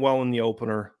not play well in the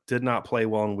opener, did not play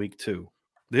well in week 2.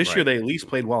 This year they at least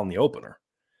played well in the opener.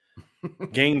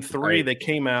 Game 3, they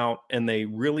came out and they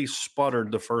really sputtered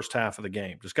the first half of the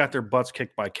game. Just got their butts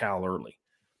kicked by Cal early.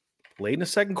 Late in the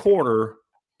second quarter,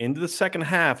 into the second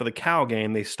half of the Cal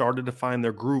game, they started to find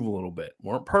their groove a little bit.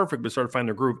 Weren't perfect, but started to find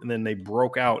their groove, and then they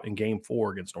broke out in Game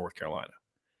 4 against North Carolina.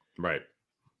 Right.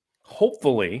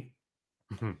 Hopefully,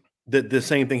 that the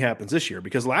same thing happens this year,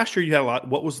 because last year you had a lot.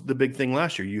 What was the big thing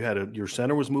last year? You had your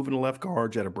center was moving to left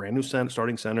guard. You had a brand new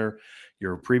starting center.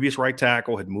 Your previous right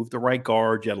tackle had moved to right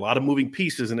guard. You had a lot of moving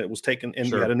pieces, and it was taken. And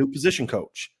you had a new position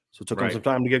coach, so it took them some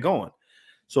time to get going.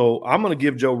 So I'm going to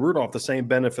give Joe Rudolph the same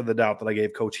benefit of the doubt that I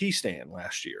gave Coach Heastan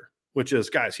last year, which is,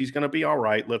 guys, he's going to be all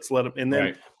right. Let's let him. And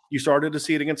then you started to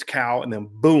see it against Cal, and then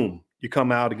boom, you come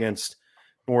out against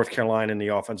North Carolina, and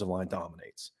the offensive line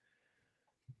dominates.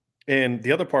 And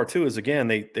the other part too is, again,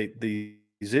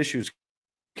 these issues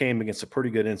came against a pretty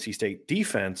good NC State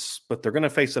defense, but they're going to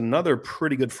face another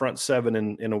pretty good front seven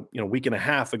in a week and a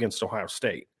half against Ohio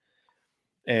State.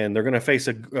 And they're going to face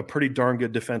a pretty darn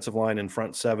good defensive line in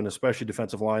front seven, especially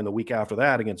defensive line the week after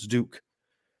that against Duke.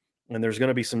 And there's going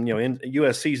to be some,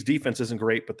 USC's defense isn't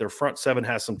great, but their front seven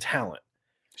has some talent.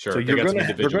 Sure. So They got some they're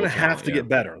individual going to have talent, to get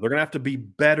better. They're going to have to be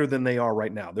better than they are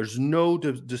right now. There's no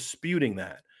disputing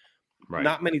that. Right.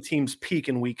 Not many teams peak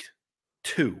in week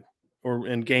 2 or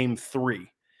in game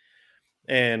 3.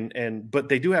 But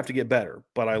they do have to get better.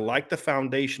 But I like the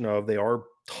foundation of they are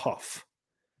tough.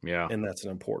 Yeah. And that's an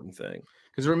important thing.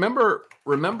 Because remember,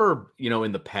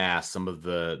 in the past, some of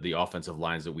the offensive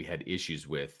lines that we had issues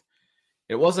with,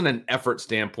 it wasn't an effort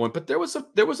standpoint, but there was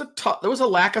a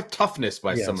lack of toughness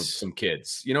by some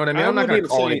kids. You know what I mean? I'm not going to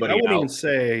call anybody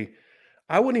out.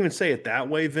 I wouldn't even say it that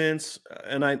way, Vince.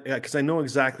 And because I know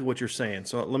exactly what you're saying.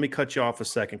 So let me cut you off a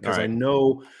second because I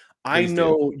know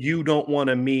you don't want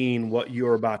to mean what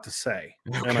you're about to say.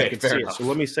 Okay, and I can see enough. it. So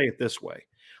let me say it this way.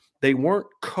 They weren't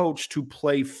coached to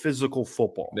play physical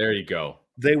football. There you go.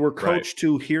 They were coached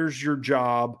to, here's your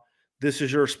job. This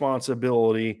is your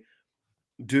responsibility.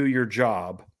 Do your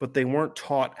job. But they weren't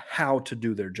taught how to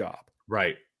do their job.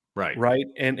 Right.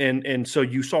 And so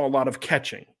you saw a lot of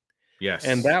catching. Yes.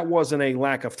 And that wasn't a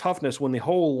lack of toughness. When the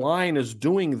whole line is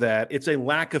doing that, it's a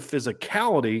lack of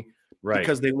physicality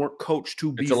because they weren't coached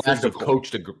to be physical. It's a lack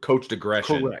of coached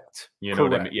aggression. Correct. You know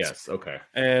what I mean? Yes. Okay.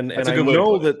 And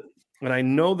I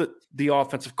know that the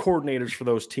offensive coordinators for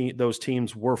those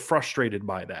teams were frustrated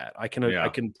by that. I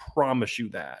can promise you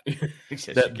that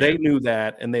they knew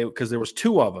that, and because there was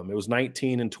 2 of them. It was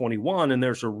 19 and 21, and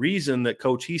there's a reason that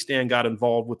Coach Heastan got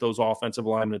involved with those offensive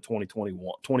linemen in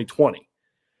 2020,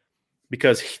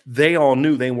 because they all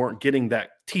knew they weren't getting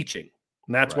that teaching,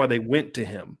 and that's why they went to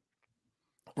him,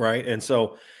 right? And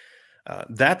so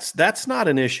that's not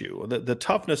an issue. The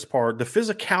toughness part, the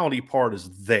physicality part is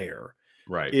there.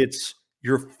 Right. It's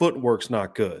your footwork's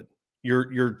not good.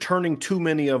 You're turning too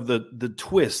many of the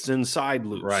twists inside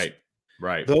loops.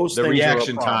 Right. Those the things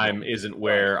reaction time isn't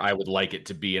where I would like it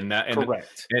to be.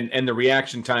 Correct. And the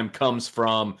reaction time comes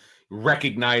from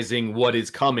recognizing what is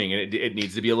coming, and it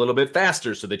needs to be a little bit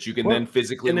faster so that you can then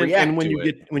physically react. And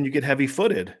when you get heavy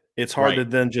footed, it's hard to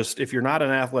then just, if you're not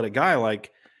an athletic guy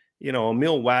like,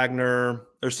 Emil Wagner,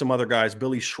 there's some other guys,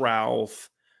 Billy Schrauth,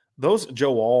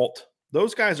 Joe Alt,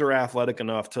 those guys are athletic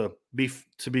enough to be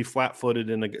flat-footed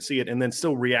and see it and then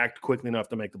still react quickly enough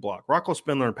to make the block. Rocco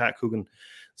Spindler and Pat Coogan,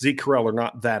 Zeke Correll are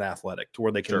not that athletic to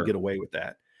where they can get away with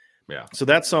that. Yeah. So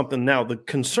that's something. Now, the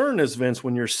concern is, Vince,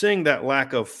 when you're seeing that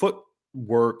lack of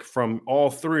footwork from all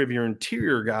 3 of your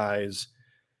interior guys,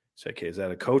 it's okay, is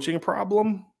that a coaching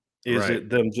problem? Is it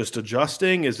them just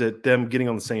adjusting? Is it them getting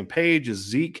on the same page? Is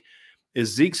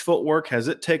Zeke's footwork, has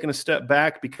it taken a step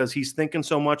back because he's thinking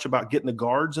so much about getting the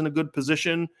guards in a good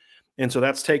position? And so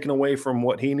that's taken away from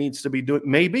what he needs to be doing.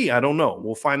 Maybe, I don't know.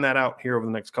 We'll find that out here over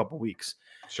the next couple of weeks.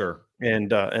 Sure. And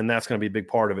that's going to be a big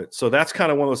part of it. So that's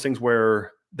kind of one of those things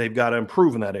where they've got to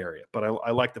improve in that area. But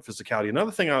I like the physicality.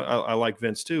 Another thing I like,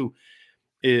 Vince, too,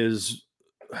 is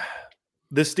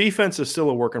this defense is still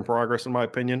a work in progress, in my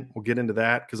opinion. We'll get into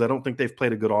that because I don't think they've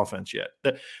played a good offense yet.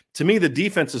 To me, the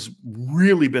defense has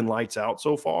really been lights out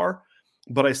so far,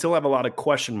 but I still have a lot of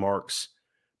question marks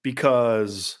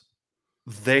because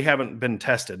they haven't been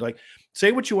tested. Like,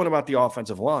 say what you want about the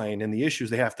offensive line and the issues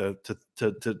they have to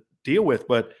deal with,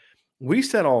 but we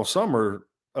said all summer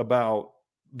about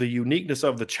the uniqueness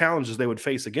of the challenges they would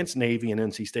face against Navy and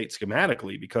NC State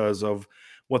schematically because of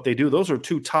what they do. Those are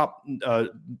 2 top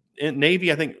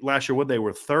Navy, I think last year, they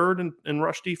were 3rd in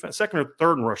rush defense, 2nd or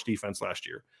 3rd in rush defense last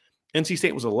year. NC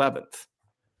State was 11th.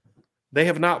 They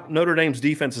have not, Notre Dame's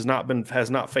defense has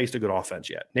not faced a good offense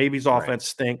yet. Navy's offense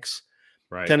stinks.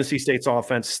 Right. Tennessee State's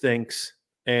offense stinks.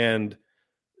 And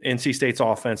NC State's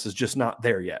offense is just not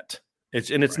there yet.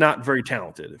 It's not very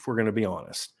talented, if we're going to be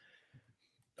honest.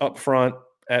 Up front,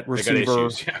 at receiver,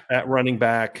 at running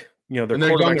back, they're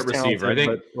young at receiver. I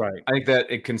think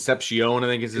that Concepcion,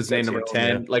 is his name, number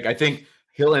 10. Yeah. I think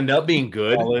he'll end up being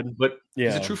good, but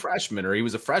he's a Yeah. true freshman, or he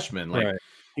was a freshman. Right.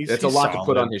 That's a lot to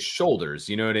put on his shoulders.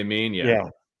 You know what I mean? Yeah.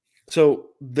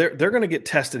 So they're going to get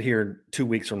tested here 2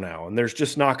 weeks from now, and there's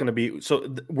just not going to be.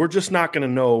 So we're just not going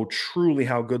to know truly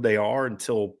how good they are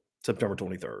until September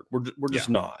 23rd. We're just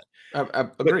not.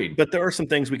 Agreed. But there are some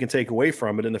things we can take away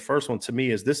from it. And the first one to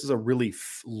me is this is a really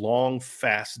long,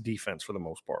 fast defense for the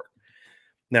most part.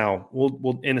 Now,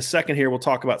 we'll in a second here, we'll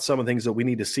talk about some of the things that we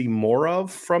need to see more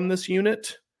of from this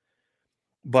unit.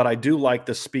 But I do like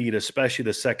the speed, especially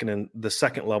the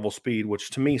second level speed, which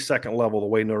to me, second level, the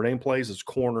way Notre Dame plays is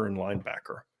corner and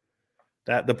linebacker.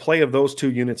 That the play of those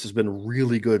 2 units has been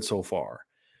really good so far.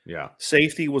 Yeah.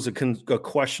 Safety was a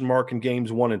question mark in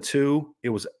games 1 and 2. It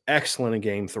was excellent in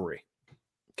game 3.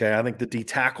 Okay. I think the D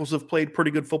tackles have played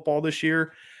pretty good football this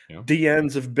year. Yeah. D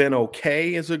ends have been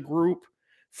okay as a group,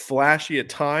 flashy at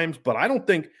times, but I don't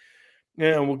think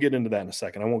Yeah, and we'll get into that in a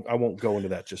second. I won't go into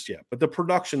that just yet. But the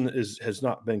production has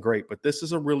not been great. But this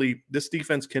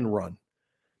defense can run.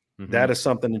 Mm-hmm. That is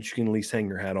something that you can at least hang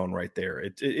your hat on right there.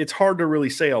 It's hard to really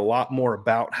say a lot more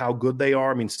about how good they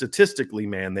are. I mean, statistically,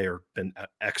 man, they have been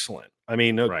excellent. I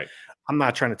mean, Right. I'm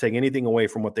not trying to take anything away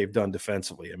from what they've done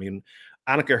defensively. I mean,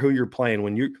 I don't care who you're playing.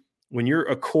 When you're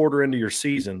a quarter into your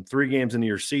season, 3 games into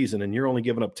your season, and you're only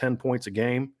giving up 10 points a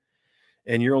game,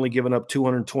 and you're only giving up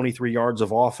 223 yards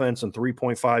of offense and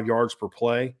 3.5 yards per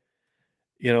play,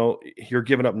 you're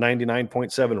giving up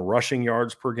 99.7 rushing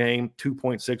yards per game,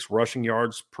 2.6 rushing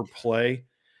yards per play.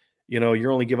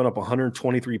 You're only giving up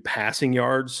 123 passing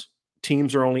yards.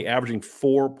 Teams are only averaging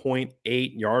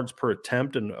 4.8 yards per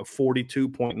attempt and a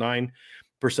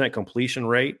 42.9% completion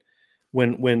rate.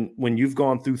 When you've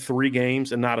gone through 3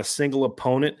 games and not a single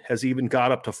opponent has even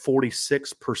got up to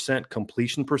 46%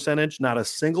 completion percentage, not a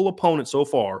single opponent so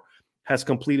far has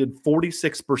completed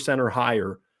 46% or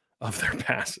higher of their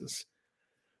passes.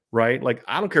 Right? Like,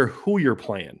 I don't care who you're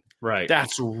playing. Right.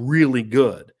 That's really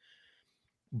good.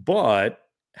 But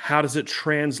how does it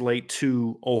translate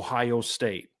to Ohio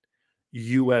State,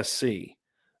 USC?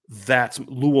 That's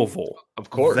Louisville. Of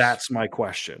course. That's my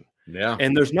question. Yeah.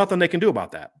 And there's nothing they can do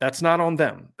about that. That's not on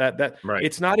them. Right.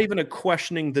 It's not even a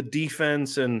questioning the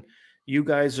defense and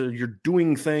you're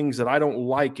doing things that I don't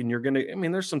like and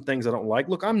there's some things I don't like.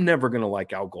 Look, I'm never going to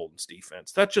like Al Golden's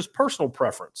defense. That's just personal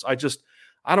preference. I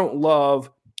don't love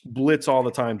blitz all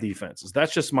the time defenses.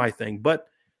 That's just my thing. But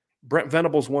Brent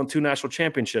Venables won 2 national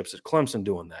championships at Clemson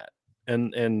doing that.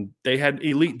 And they had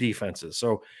elite defenses.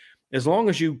 So as long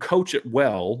as you coach it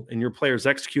well and your players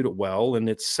execute it well and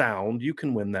it's sound, you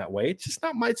can win that way. It's just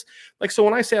not so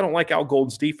when I say I don't like Al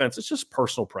Golden's defense, it's just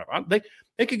personal preference.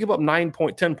 They could give up 10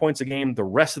 points a game the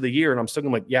rest of the year. And I'm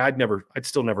still like, yeah, I'd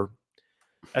still never,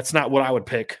 that's not what I would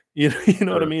pick. You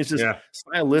know what I mean? It's just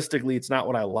stylistically, it's not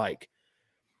what I like.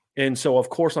 And so, of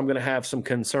course, I'm going to have some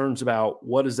concerns about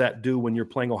what does that do when you're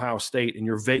playing Ohio State and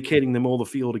you're vacating the middle of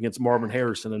the field against Marvin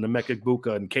Harrison and Emeka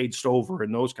Egbuka and Cade Stover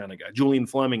and those kind of guys, Julian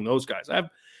Fleming, those guys. I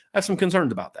have some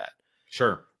concerns about that.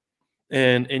 Sure.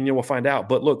 And we'll find out.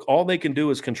 But look, all they can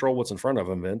do is control what's in front of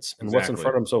them, Vince. And what's in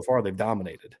front of them so far, they've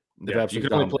dominated. They've absolutely. You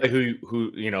can only play who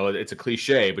it's a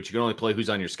cliche, but you can only play who's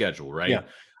on your schedule, right?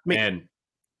 Yeah.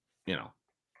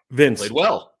 Vince played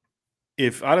well.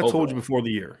 If I'd have told you before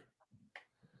the year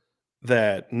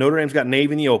that Notre Dame's got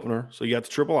Navy in the opener, so you got the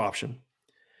triple option,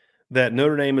 that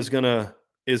Notre Dame is gonna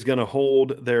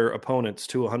hold their opponents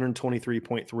to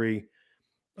 123.3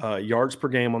 yards per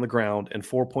game on the ground and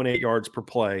 4.8 yards per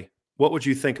play, what would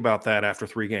you think about that after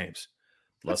 3 games?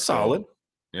 That's solid.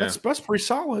 Yeah. That's pretty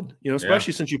solid,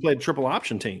 especially since you played a triple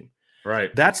option team.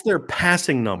 Right. That's their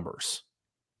passing numbers.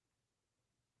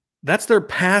 That's their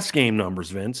pass game numbers,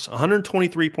 Vince.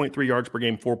 123.3 yards per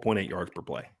game, 4.8 yards per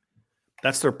play.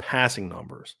 That's their passing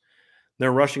numbers.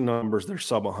 Their rushing numbers, they're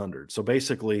sub 100. So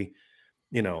basically,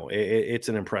 it's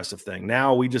an impressive thing.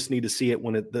 Now we just need to see it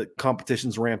when the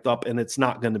competition's ramped up, and it's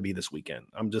not going to be this weekend.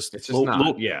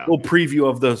 Little preview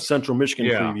of the Central Michigan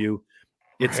preview.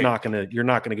 It's not going to. You're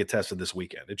not going to get tested this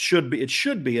weekend. It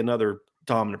should be another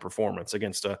dominant performance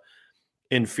against a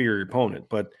inferior opponent.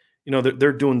 But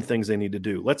they're doing the things they need to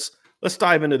do. Let's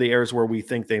dive into the areas where we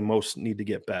think they most need to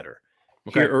get better.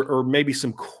 Okay. Or maybe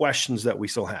some questions that we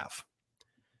still have.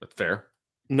 That's fair.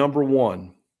 Number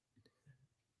 1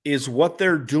 is what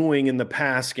they're doing in the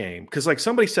pass game. Because like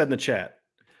somebody said in the chat,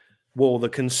 well, the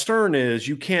concern is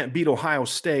you can't beat Ohio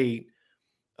State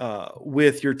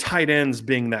with your tight ends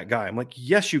being that guy. I'm like,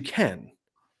 yes, you can.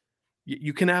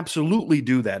 You can absolutely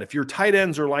do that. If your tight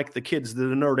ends are like the kids that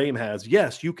Notre Dame has,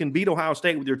 yes, you can beat Ohio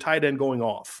State with your tight end going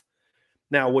off.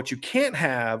 Now, what you can't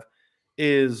have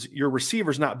is your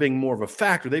receivers not being more of a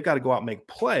factor. They've got to go out and make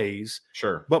plays.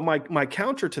 Sure. But my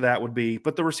counter to that would be,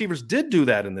 but the receivers did do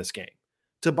that in this game.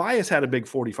 Tobias had a big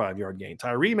 45-yard gain.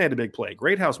 Tyree made a big play.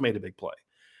 Greathouse made a big play.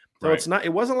 So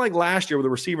it wasn't like last year where the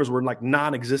receivers were like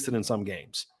non-existent in some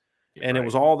games. And it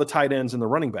was all the tight ends and the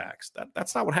running backs.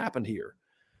 That's not what happened here.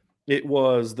 It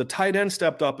was the tight end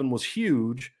stepped up and was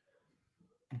huge,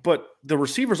 but the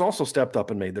receivers also stepped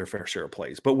up and made their fair share of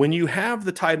plays. But when you have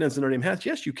the tight ends in Notre Dame has,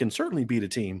 yes, you can certainly beat a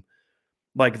team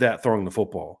like that throwing the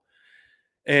football.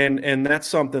 And that's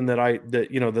something that I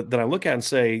look at and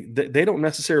say that they don't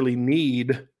necessarily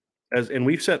need and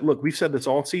we've said this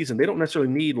all season, they don't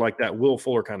necessarily need like that Will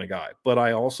Fuller kind of guy. But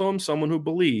I also am someone who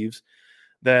believes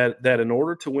that in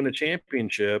order to win a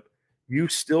championship, you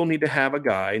still need to have a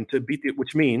guy and to beat it,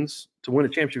 which means to win a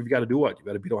championship, you've got to do what? You've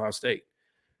got to beat Ohio State.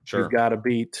 Sure. You've got to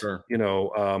beat, those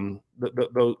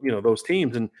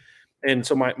teams. And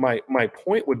so my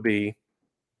point would be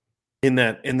in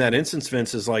that instance,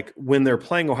 Vince, is like when they're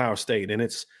playing Ohio State and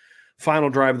it's final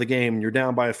drive of the game and you're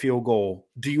down by a field goal,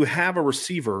 do you have a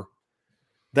receiver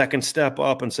that can step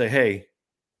up and say, hey,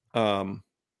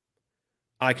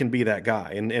 I can be that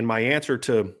guy? And my answer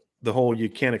to the whole you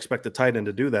can't expect the tight end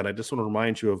to do that, I just want to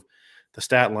remind you of the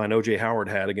stat line O.J. Howard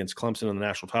had against Clemson in the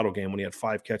national title game when he had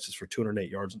 5 catches for 208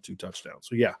 yards and 2 touchdowns.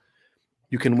 So, yeah,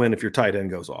 you can win if your tight end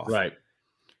goes off. Right.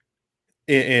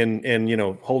 And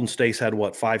Holden Stace had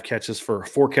 4 catches for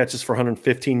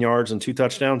 115 yards and 2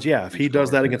 touchdowns. Yeah, if he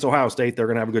does that against Ohio State, they're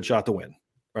going to have a good shot to win.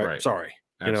 Right. Sorry.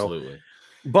 Absolutely.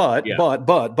 But,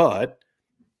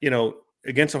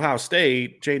 against Ohio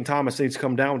State, Jaden Thomas needs to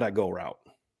come down with that go route.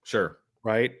 Sure.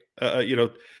 Right.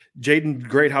 Jaden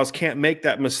Greathouse can't make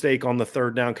that mistake on the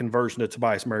 3rd down conversion to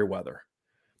Tobias Merriweather.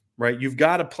 Right. You've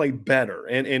got to play better.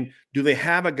 And do they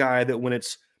have a guy that when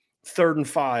it's 3rd and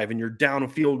 5 and you're down a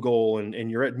field goal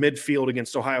and you're at midfield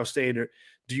against Ohio State, or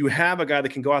do you have a guy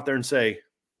that can go out there and say,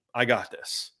 I got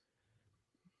this?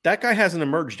 That guy hasn't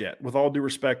emerged yet, with all due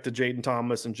respect to Jaden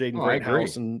Thomas and Jaden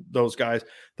Greathouse and those guys.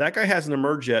 That guy hasn't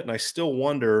emerged yet, and I still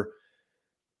wonder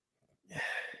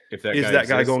if that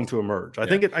guy going to emerge. I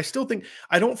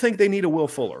don't think they need a Will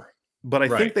Fuller, but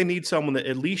I think they need someone that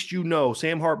at least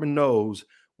Sam Hartman knows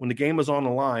when the game is on the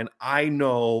line, I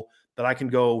know that I can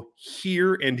go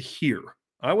here and here.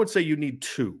 I would say you need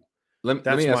 2. Let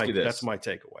me ask you this. That's my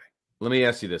takeaway. Let me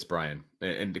ask you this, Brian,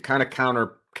 and to kind of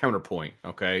counterpoint,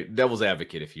 okay, devil's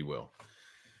advocate, if you will.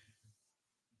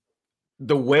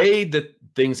 The way that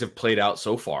things have played out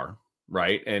so far,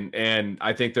 right? And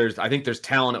I think there's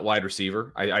talent at wide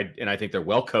receiver. I think they're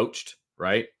well coached,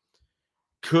 right?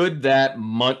 Could that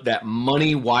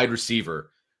money wide receiver,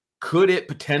 could it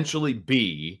potentially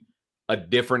be a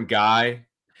different guy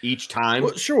each time?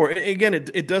 Well, sure. Again,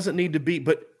 it doesn't need to be,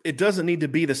 but it doesn't need to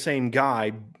be the same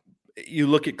guy. You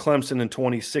look at Clemson in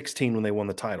 2016 when they won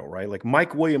the title, right? Like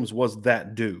Mike Williams was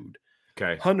that dude.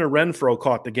 Okay. Hunter Renfrow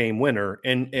caught the game winner,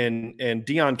 and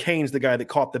Deion Kane's the guy that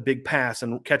caught the big pass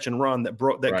and catch and run that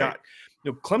got.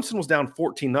 Clemson was down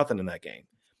 14-0 in that game,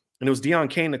 and it was Deion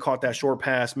Kane that caught that short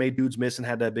pass, made dudes miss, and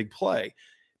had that big play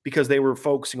because they were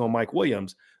focusing on Mike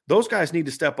Williams. Those guys need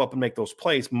to step up and make those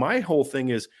plays. My whole thing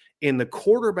is in the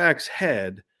quarterback's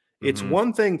head. It's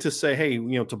one thing to say, hey,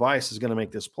 Tobias is going to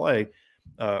make this play.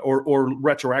 Or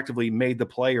retroactively made the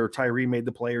play, or Tyree made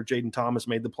the play, or Jaden Thomas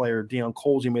made the play, or Deion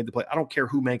Colsey made the play. I don't care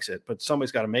who makes it, but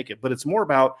somebody's got to make it. But it's more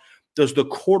about, does the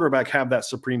quarterback have that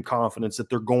supreme confidence that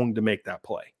they're going to make that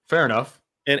play? Fair enough.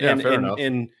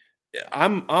 And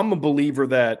I'm a believer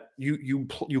that you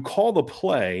call the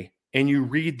play and you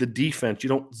read the defense. You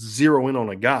don't zero in on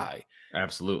a guy.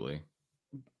 Absolutely.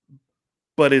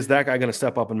 But is that guy going to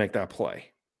step up and make that play?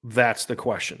 That's the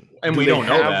question. And we don't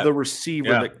know that. The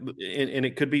receiver, and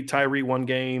it could be Tyree one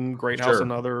game, Greathouse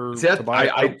another.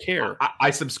 I don't care. I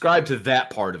subscribe to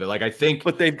that part of it. Like, I think,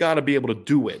 but they've got to be able to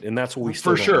do it, and that's what we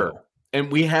still for sure. know.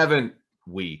 And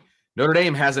Notre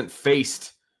Dame hasn't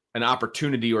faced an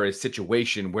opportunity or a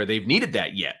situation where they've needed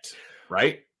that yet,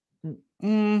 right? Late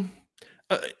in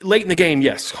the game,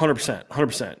 yes,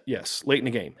 100%, yes, late in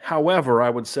the game. However, I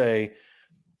would say,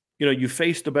 you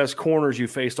faced the best corners you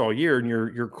faced all year, and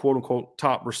your quote unquote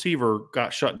top receiver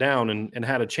got shut down and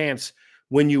had a chance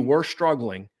when you were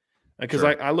struggling. Because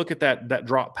I look at that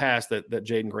drop pass that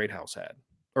Jaden Greathouse had,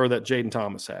 or that Jaden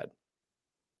Thomas had,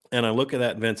 and I look at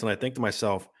that, Vince, and I think to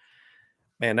myself,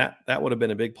 man, that would have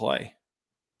been a big play.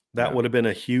 That would have been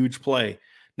a huge play.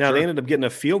 Now they ended up getting a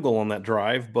field goal on that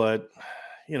drive, but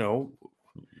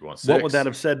what would that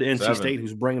have said to NC State,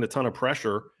 who's bringing a ton of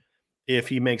pressure? If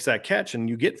he makes that catch and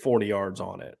you get 40 yards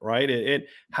on it, right?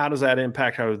 How does that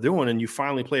impact how they're doing? And you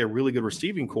finally play a really good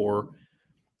receiving core.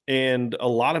 And a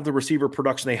lot of the receiver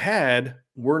production they had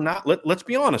were not, let's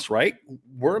be honest, right?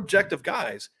 We're objective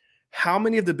guys. How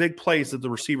many of the big plays that the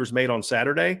receivers made on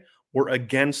Saturday were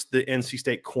against the NC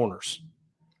State corners?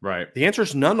 Right. The answer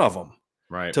is none of them.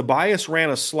 Right. Tobias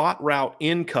ran a slot route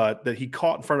in cut that he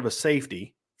caught in front of a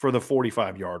safety for the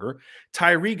 45-yarder.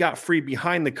 Tyree got free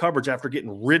behind the coverage after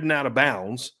getting ridden out of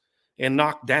bounds and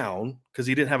knocked down because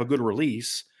he didn't have a good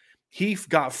release. He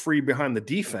got free behind the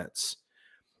defense.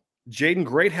 Jaden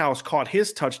Greathouse caught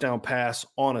his touchdown pass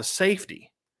on a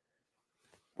safety,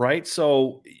 right?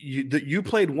 So you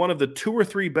played one of the 2 or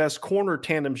 3 best corner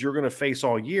tandems you're going to face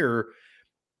all year,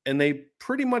 and they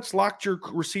pretty much locked your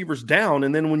receivers down.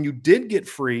 And then when you did get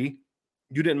free,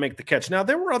 you didn't make the catch. Now,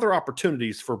 there were other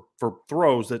opportunities for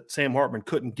throws that Sam Hartman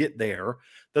couldn't get there,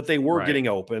 that they were getting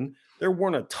open. There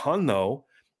weren't a ton, though.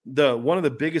 One of the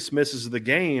biggest misses of the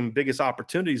game, biggest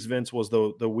opportunities, Vince, was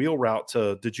the wheel route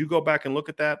to – did you go back and look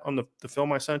at that on the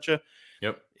film I sent you?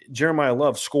 Yep. Jeremiah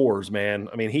Love scores, man.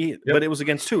 I mean, but it was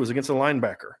against two. It was against a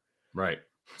linebacker. Right.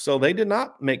 So they did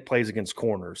not make plays against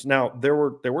corners. Now, there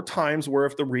were times where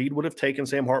if the read would have taken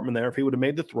Sam Hartman there, if he would have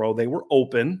made the throw, they were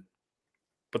open,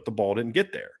 but the ball didn't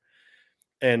get there.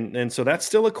 And so that's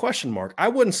still a question mark. I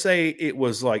wouldn't say it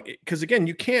was like, because again,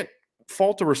 you can't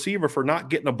fault a receiver for not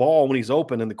getting a ball when he's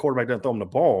open and the quarterback doesn't throw him the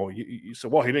ball. You say,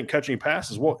 well, he didn't catch any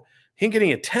passes. Well, he didn't get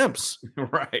any attempts.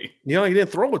 Right. He didn't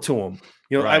throw it to him.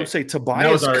 Right. I would say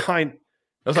Tobias kind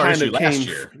of came last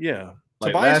year. Yeah.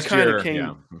 Like Tobias kind of came.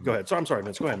 Yeah. Go ahead. So I'm sorry,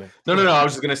 Vince. Go ahead, man. No. I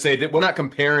was just gonna say that we're not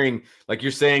comparing. Like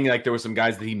you're saying, like there were some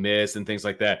guys that he missed and things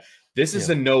like that. This is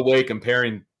in no way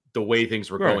comparing the way things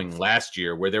were going last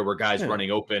year, where there were guys running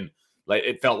open. Like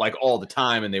it felt like all the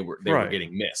time, and they were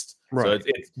getting missed. Right.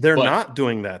 So they're not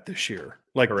doing that this year,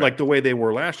 like the way they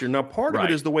were last year. Now, part of it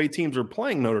is the way teams are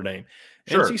playing Notre Dame.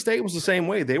 Sure. NC State was the same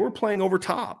way. They were playing over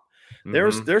top.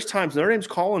 There's times Notre Dame's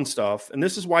calling stuff, and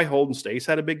this is why Holden Stace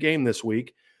had a big game this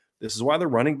week. This is why the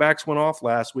running backs went off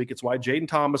last week. It's why Jaden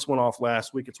Thomas went off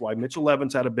last week. It's why Mitchell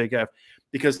Evans had a big F,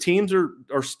 because teams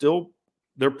are still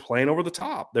they're playing over the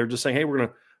top. They're just saying, hey,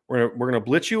 we're gonna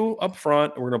blitz you up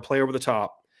front, and we're gonna play over the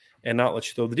top and not let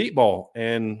you throw the deep ball.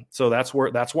 And so that's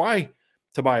why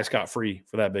Tobias got free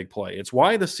for that big play. It's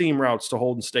why the seam routes to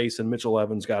Holden Stace and Mitchell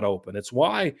Evans got open. It's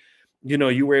why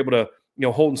you were able to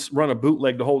run a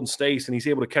bootleg to Holden Stace, and he's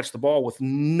able to catch the ball with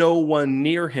no one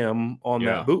near him on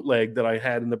that bootleg that I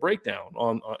had in the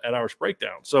breakdown at Irish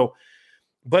Breakdown. So,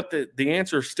 but the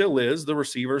answer still is the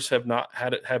receivers have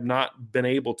not been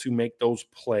able to make those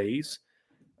plays,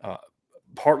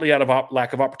 partly out of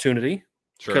lack of opportunity,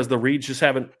 because the reads just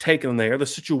haven't taken them there. The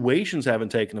situations haven't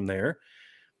taken them there,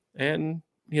 and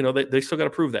they still got to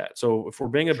prove that. So, if we're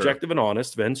being objective and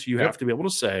honest, Vince, you have to be able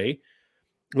to say,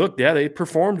 look, they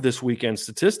performed this weekend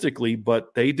statistically,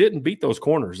 but they didn't beat those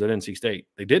corners at NC State.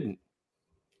 They didn't.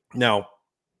 Now,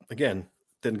 again,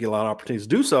 didn't get a lot of opportunities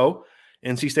to do so.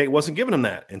 NC State wasn't giving them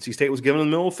that. NC State was giving them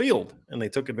the middle of the field, and they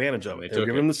took advantage of it. They were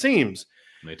giving them the seams.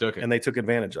 They took it. And they took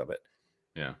advantage of it.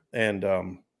 Yeah. And,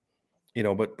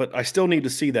 but I still need to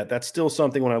see that. That's still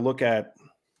something when I look at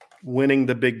winning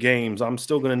the big games, I'm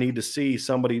still going to need to see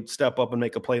somebody step up and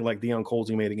make a play like Deion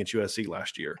Colsey made against USC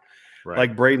last year. Right.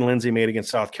 Like Braden Lindsey made against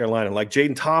South Carolina, like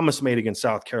Jaden Thomas made against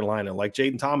South Carolina, like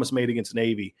Jaden Thomas made against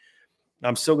Navy.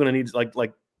 I'm still going to need like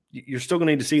you're still going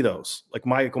to need to see those, like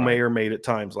Michael Mayer made at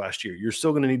times last year. You're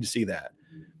still going to need to see that,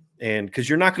 and because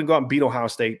you're not going to go out and beat Ohio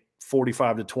State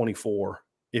 45-24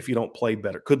 if you don't play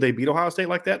better. Could they beat Ohio State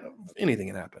like that? Anything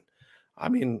can happen. I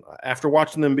mean, after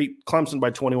watching them beat Clemson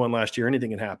by 21 last year, anything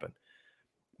can happen.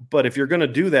 But if you're going to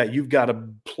do that, you've got to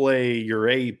play your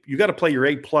A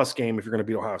plus game if you're going to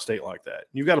beat Ohio State like that.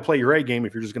 You've got to play your A game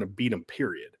if you're just going to beat them,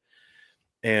 period.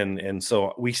 And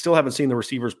so we still haven't seen the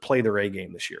receivers play their A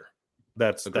game this year.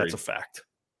 That's a fact.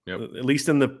 Yep. At least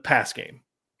in the pass game.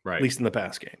 Right. At least in the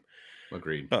pass game.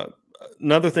 Agreed.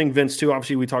 Another thing, Vince, too,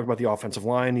 obviously we talked about the offensive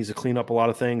line. Needs to clean up a lot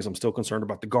of things. I'm still concerned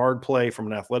about the guard play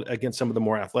from against some of the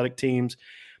more athletic teams.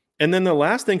 And then the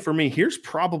last thing for me, here's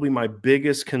probably my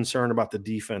biggest concern about the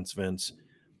defense, Vince.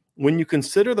 When you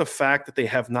consider the fact that they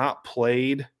have not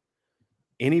played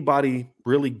anybody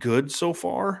really good so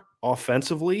far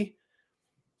offensively,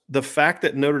 the fact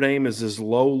that Notre Dame is as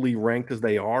lowly ranked as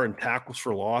they are in tackles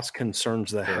for loss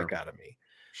concerns the heck out of me.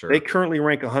 Sure. They currently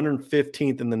rank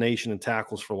 115th in the nation in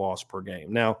tackles for loss per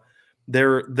game. Now,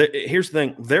 here's the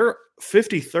thing. They're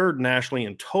 53rd nationally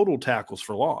in total tackles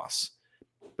for loss.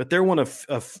 But they're one of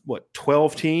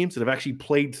 12 teams that have actually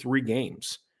played 3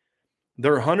 games.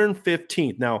 They're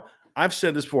 115th. Now, I've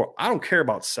said this before. I don't care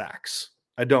about sacks.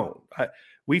 I don't.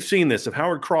 We've seen this. If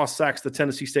Howard Cross sacks the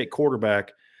Tennessee State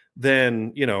quarterback,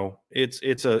 then you don't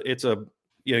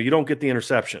get the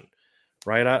interception,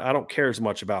 right? I don't care as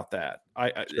much about that.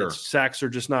 Sacks are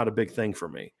just not a big thing for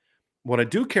me. What I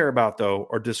do care about, though,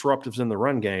 are disruptives in the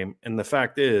run game. And the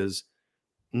fact is,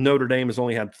 Notre Dame has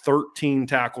only had 13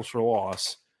 tackles for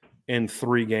loss in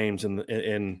 3 games,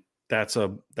 and that's a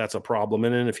problem.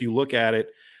 And then if you look at it,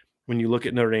 when you look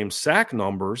at Notre Dame's sack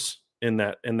numbers in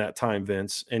that time,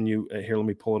 Vince, and here, let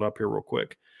me pull it up here real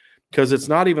quick, because it's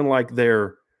not even like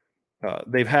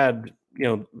they've had,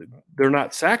 they're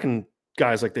not sacking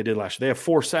guys like they did last year. They have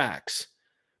 4 sacks.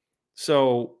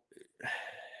 So,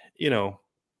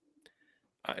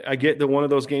 I get that one of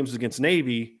those games is against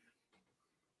Navy.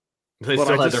 They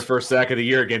still had their first sack of the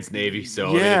year against Navy, so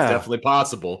I mean, it's definitely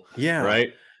possible. Yeah.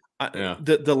 Right?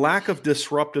 The lack of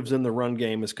disruptives in the run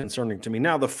game is concerning to me.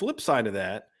 Now, the flip side of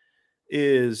that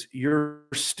is you're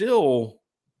still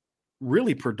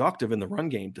really productive in the run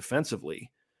game defensively,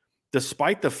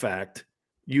 despite the fact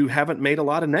you haven't made a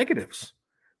lot of negatives.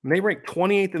 And they rank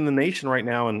 28th in the nation right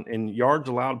now in yards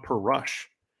allowed per rush.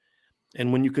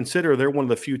 And when you consider they're one of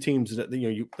the few teams that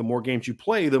the more games you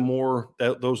play, the more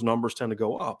those numbers tend to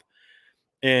go up.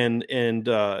 And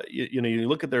you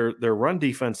look at their run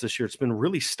defense this year; it's been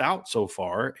really stout so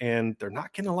far, and they're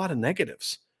not getting a lot of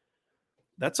negatives.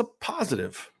 That's a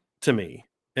positive to me.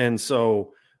 And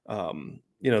so,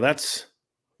 that's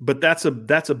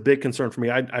a big concern for me.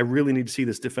 I really need to see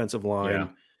this defensive line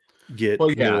get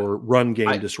more run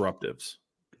game disruptives.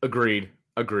 Agreed.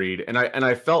 And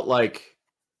I felt like,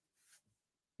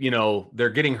 they're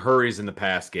getting hurries in the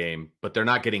pass game, but they're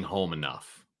not getting home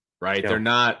enough, right?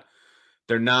 Yeah.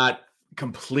 They're not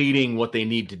completing what they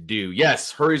need to do.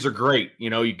 Yes, hurries are great.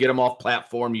 You get them off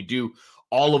platform, you do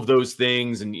all of those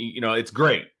things, and it's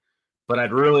great. But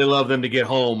I'd really love them to get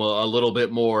home a little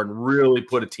bit more and really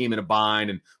put a team in a bind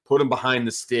and put them behind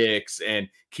the sticks and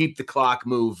keep the clock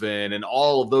moving and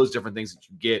all of those different things that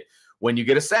you get when you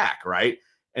get a sack, right?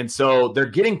 And so they're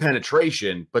getting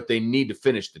penetration, but they need to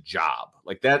finish the job.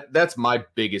 Like that's my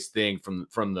biggest thing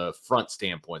from the front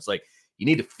standpoint. It's like you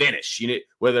need to finish.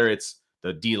 Whether it's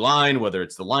the D line, whether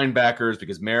it's the linebackers,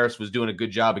 because Maris was doing a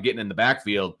good job of getting in the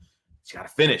backfield. You got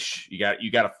to finish. You got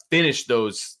to finish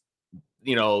those.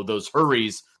 Those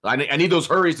hurries. I need those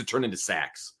hurries to turn into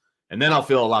sacks, and then I'll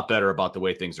feel a lot better about the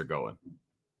way things are going.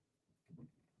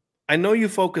 I know you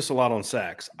focus a lot on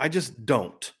sacks. I just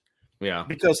don't. Yeah.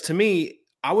 Because to me,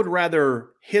 I would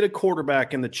rather hit a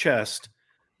quarterback in the chest,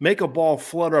 make a ball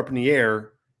flutter up in the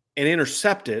air and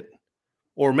intercept it,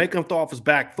 or make him throw off his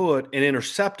back foot and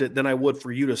intercept it than I would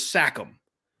for you to sack him.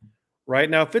 Right?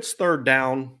 Now, if it's third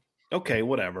down, okay,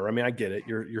 whatever. I mean, I get it.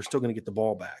 You're still going to get the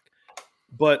ball back.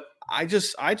 But I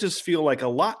just feel like a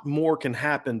lot more can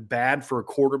happen bad for a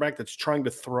quarterback that's trying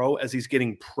to throw as he's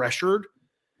getting pressured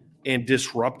and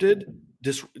disrupted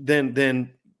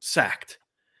than sacked.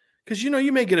 Because,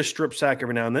 you may get a strip sack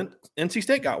every now and then. NC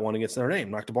State got one against Notre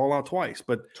Dame, knocked the ball out twice.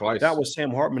 But that was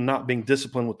Sam Hartman not being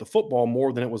disciplined with the football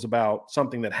more than it was about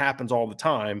something that happens all the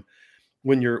time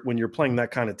when you're playing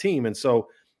that kind of team. And so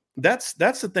that's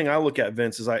the thing I look at,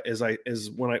 Vince,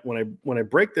 is when I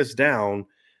break this down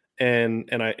and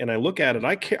I look at it,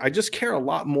 I just care a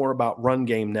lot more about run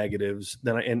game negatives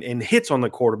and hits on the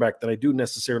quarterback than I do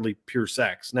necessarily pure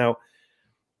sacks. Now,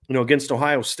 against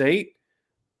Ohio State,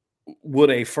 would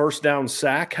a first down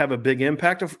sack have a big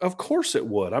impact? Of course it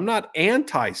would. I'm not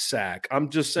anti-sack. I'm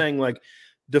just saying, like,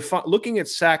 looking at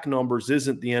sack numbers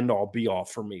isn't the end all be all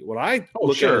for me. What I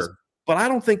look at is, but I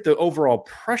don't think the overall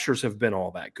pressures have been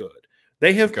all that good.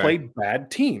 They have played bad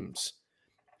teams,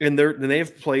 and they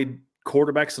have played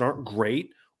quarterbacks that aren't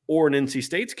great, or in NC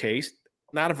State's case,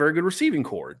 not a very good receiving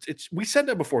core. We said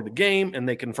that before the game, and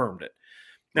they confirmed it.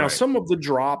 Now, some of the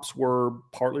drops were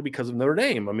partly because of Notre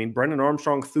Dame. I mean, Brendan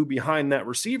Armstrong threw behind that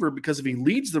receiver because if he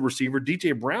leads the receiver,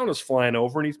 DJ Brown is flying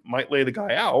over and he might lay the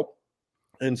guy out.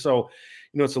 And so,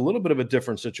 it's a little bit of a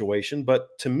different situation. But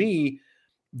to me,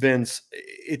 Vince,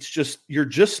 it's just you're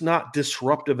just not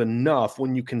disruptive enough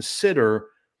when you consider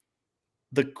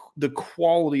the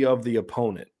quality of the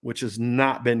opponent, which has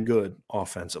not been good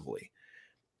offensively.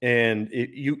 And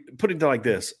you put it like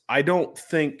this, I don't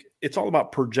think it's all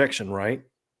about projection, right?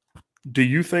 Do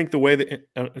you think the way that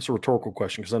it's a rhetorical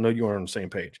question because I know you are on the same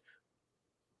page.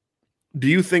 Do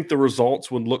you think the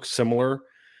results would look similar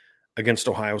against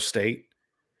Ohio State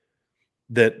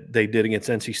that they did against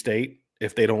NC State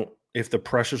if the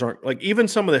pressures aren't like even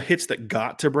some of the hits that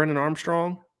got to Brendan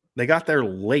Armstrong, they got there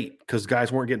late because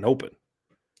guys weren't getting open.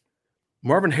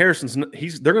 Marvin Harrison's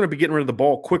they're going to be getting rid of the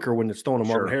ball quicker when it's thrown to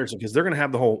Marvin Harrison because they're going to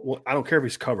have the whole. I don't care if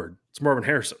he's covered. It's Marvin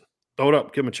Harrison. Throw it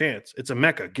up, give him a chance. It's a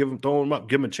Mecca. Throw him up,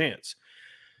 give him a chance.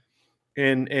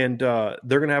 And they're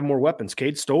going to have more weapons.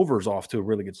 Cade Stover's off to a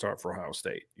really good start for Ohio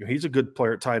State. He's a good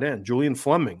player at tight end. Julian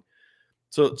Fleming.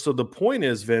 So the point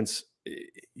is, Vince,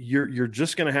 you're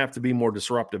just going to have to be more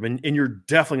disruptive, and you're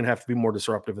definitely going to have to be more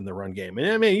disruptive in the run game.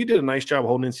 And I mean, you did a nice job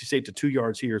holding NC State to 2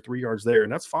 yards here, 3 yards there,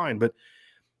 and that's fine. But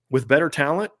with better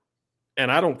talent,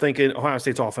 and I don't think Ohio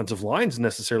State's offensive line is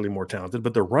necessarily more talented,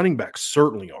 but their running backs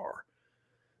certainly are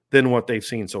than what they've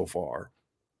seen so far.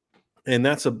 And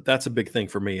that's a big thing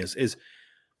for me is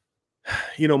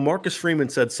Marcus Freeman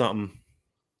said something.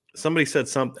 Somebody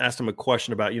asked him a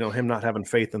question about, him not having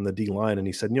faith in the D line. And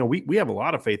he said, we have a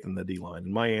lot of faith in the D line.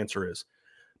 And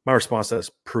my response is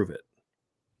prove it.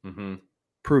 Mm-hmm.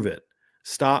 Prove it.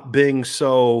 Stop being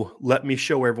so, let me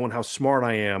show everyone how smart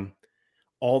I am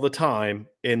all the time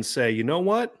and say, you know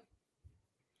what?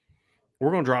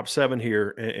 We're going to drop 7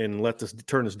 here and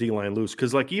turn this D line loose.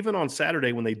 Cause like even on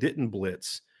Saturday when they didn't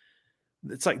blitz,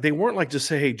 it's like, they weren't like just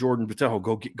say, hey, Jordan Patel,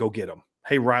 go get him.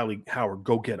 Hey, Riley Howard,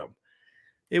 go get him.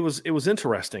 it was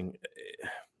interesting.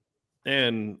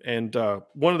 And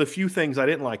one of the few things I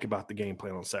didn't like about the game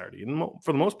plan on Saturday, and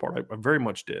for the most part, I very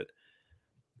much did.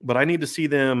 But I need to see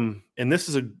them, and this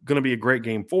is going to be a great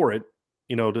game for it,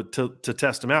 to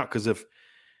test them out. Because if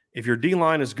your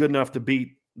D-line is good enough to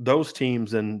beat those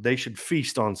teams, then they should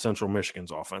feast on Central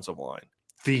Michigan's offensive line.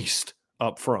 Feast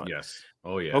up front. Yes.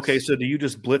 Oh, yes. Okay, so do you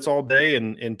just blitz all day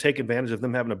and take advantage of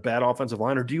them having a bad offensive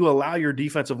line, or do you allow your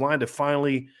defensive line to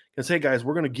finally say, hey, guys,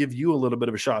 we're going to give you a little bit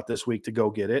of a shot this week to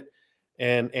go get it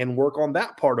and work on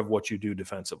that part of what you do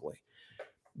defensively?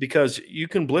 Because you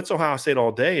can blitz Ohio State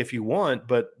all day if you want,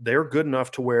 but they're good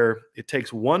enough to where it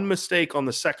takes one mistake on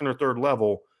the second or third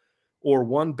level or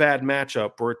one bad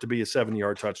matchup for it to be a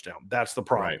 7-yard touchdown. That's the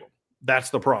problem. Right.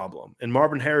 That's the problem. And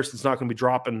Marvin Harrison's not going to be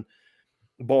dropping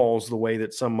balls the way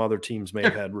that some other teams may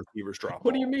have had receivers drop.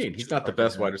 What do you mean? He's not the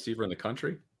best wide receiver in the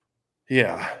country?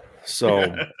 Yeah.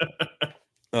 So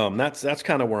that's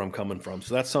kind of where I'm coming from.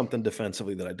 So that's something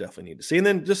defensively that I definitely need to see. And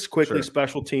then just quickly,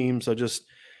 special teams. So just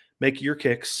make your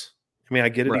kicks. I mean, I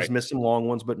get it. He's missing long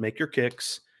ones, but make your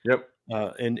kicks. Yep.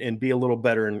 And be a little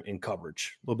better in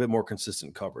coverage, a little bit more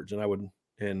consistent coverage. And I would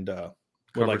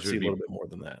like to see a little bit more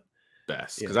than that.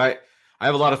 Best. Because I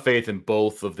have a lot of faith in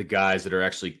both of the guys that are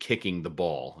actually kicking the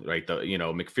ball, right?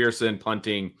 McPherson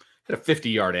punting at a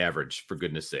 50-yard average, for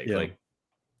goodness sake. Yeah. Like,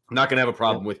 I'm not going to have a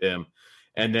problem with him.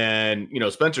 And then,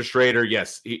 Spencer Schrader,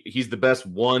 yes, he's the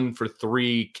best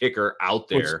 1-for-3 kicker out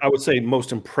there. I would say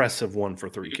most impressive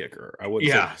 1-for-3 kicker. I would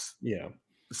say. Yeah.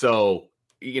 So,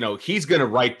 he's going to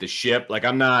right the ship. Like,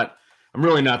 I'm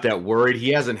really not that worried. He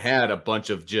hasn't had a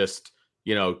bunch of just,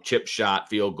 chip shot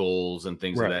field goals and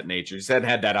things of that nature. He just hadn't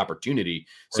had that opportunity.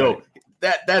 So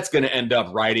that's going to end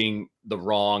up righting the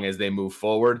wrong as they move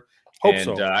forward.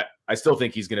 I still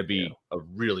think he's going to be a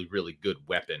really, really good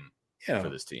weapon for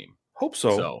this team. Hope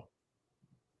so.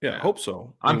 Hope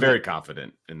so. I'm very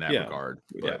confident in that regard.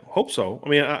 But. Hope so. I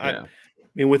mean, I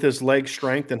mean, with his leg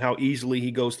strength and how easily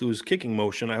he goes through his kicking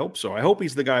motion, I hope so. I hope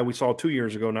he's the guy we saw 2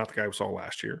 years ago, not the guy we saw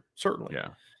last year. Certainly. Yeah.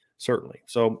 Certainly.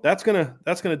 So that's gonna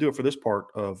do it for this part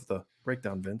of the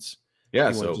breakdown, Vince.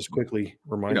 Yeah. So just quickly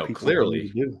remind people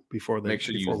clearly what to do before they make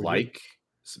sure you like,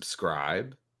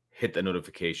 subscribe, hit the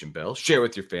notification bell, share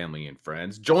with your family and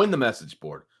friends, join the message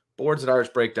board,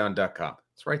 boards@irishbreakdown.com.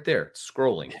 It's right there. It's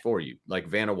scrolling for you, like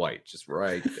Vanna White, just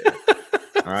right there.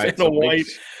 All right. Vanna White.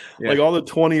 Like all the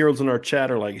 20-year-olds in our chat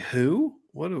are like, who?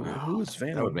 Who is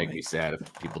Vanna White? That would make me sad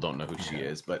if people don't know who she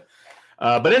is. But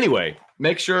anyway,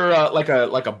 make sure, like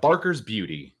a Barker's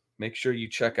Beauty, make sure you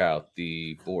check out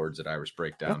the boards at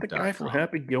irishbreakdown.com. Is that the guy from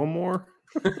Happy Gilmore?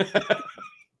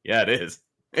 Yeah, it is.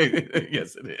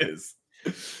 Yes, it is.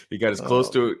 He got as close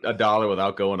to $1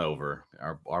 without going over.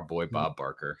 Our boy Bob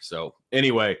Barker. So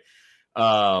anyway,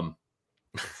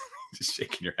 just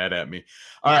shaking your head at me.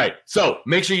 All right. So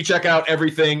make sure you check out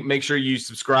everything. Make sure you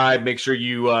subscribe. Make sure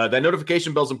you that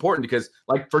notification bell is important because,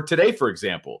 like for today, for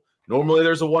example, normally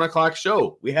there's a 1:00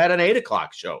 show. We had an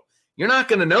 8:00 show. You're not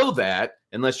going to know that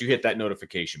unless you hit that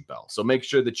notification bell. So make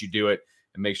sure that you do it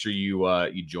and make sure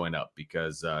you join up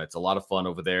because it's a lot of fun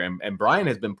over there. And Brian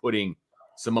has been putting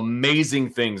some amazing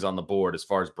things on the board as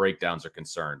far as breakdowns are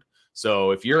concerned.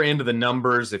 So if you're into the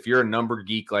numbers, if you're a number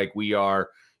geek like we are,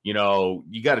 you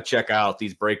got to check out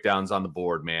these breakdowns on the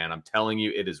board, man. I'm telling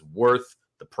you, it is worth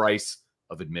the price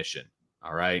of admission.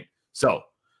 All right. So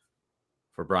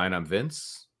for Brian, I'm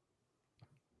Vince.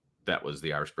 That was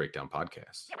the Irish Breakdown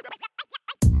Podcast.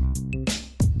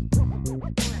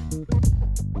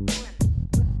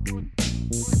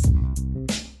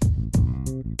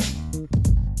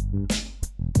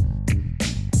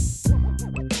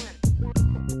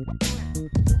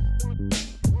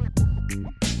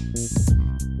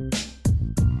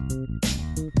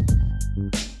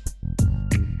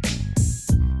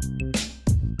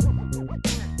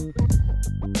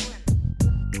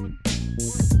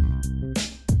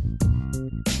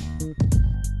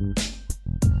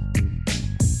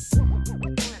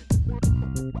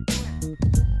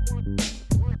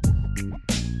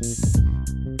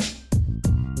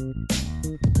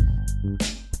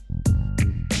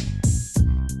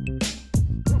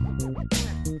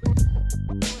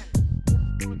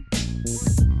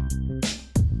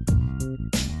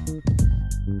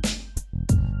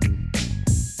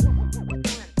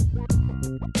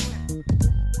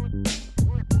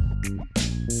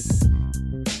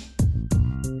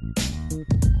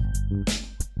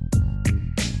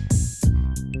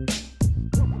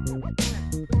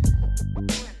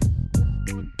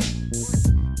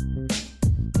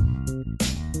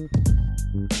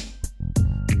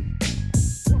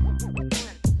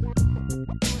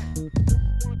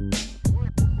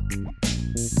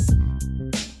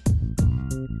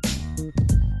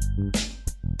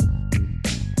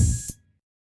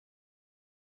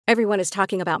 Everyone is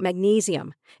talking about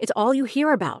magnesium. It's all you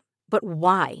hear about. But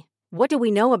why? What do we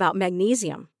know about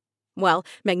magnesium? Well,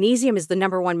 magnesium is the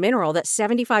 #1 mineral that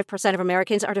 75% of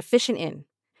Americans are deficient in.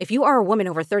 If you are a woman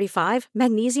over 35,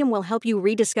 magnesium will help you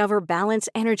rediscover balance,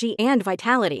 energy, and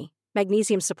vitality.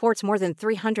 Magnesium supports more than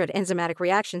 300 enzymatic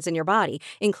reactions in your body,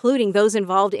 including those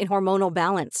involved in hormonal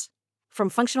balance. From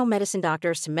functional medicine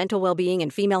doctors to mental well-being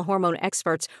and female hormone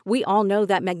experts, we all know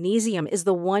that magnesium is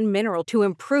the one mineral to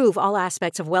improve all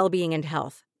aspects of well-being and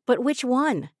health. But which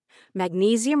one?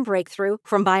 Magnesium Breakthrough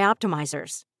from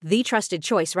Bioptimizers, the trusted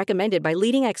choice recommended by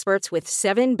leading experts with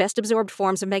 7 best-absorbed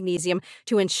forms of magnesium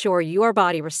to ensure your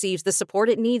body receives the support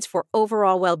it needs for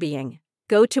overall well-being.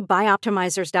 Go to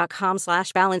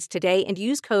bioptimizers.com/balance today and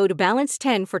use code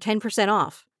BALANCE10 for 10%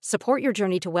 off. Support your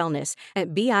journey to wellness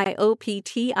at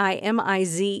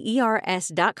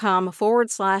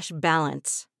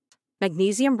bioptimizers.com/balance.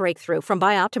 Magnesium Breakthrough from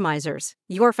Bioptimizers,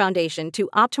 your foundation to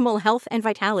optimal health and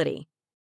vitality.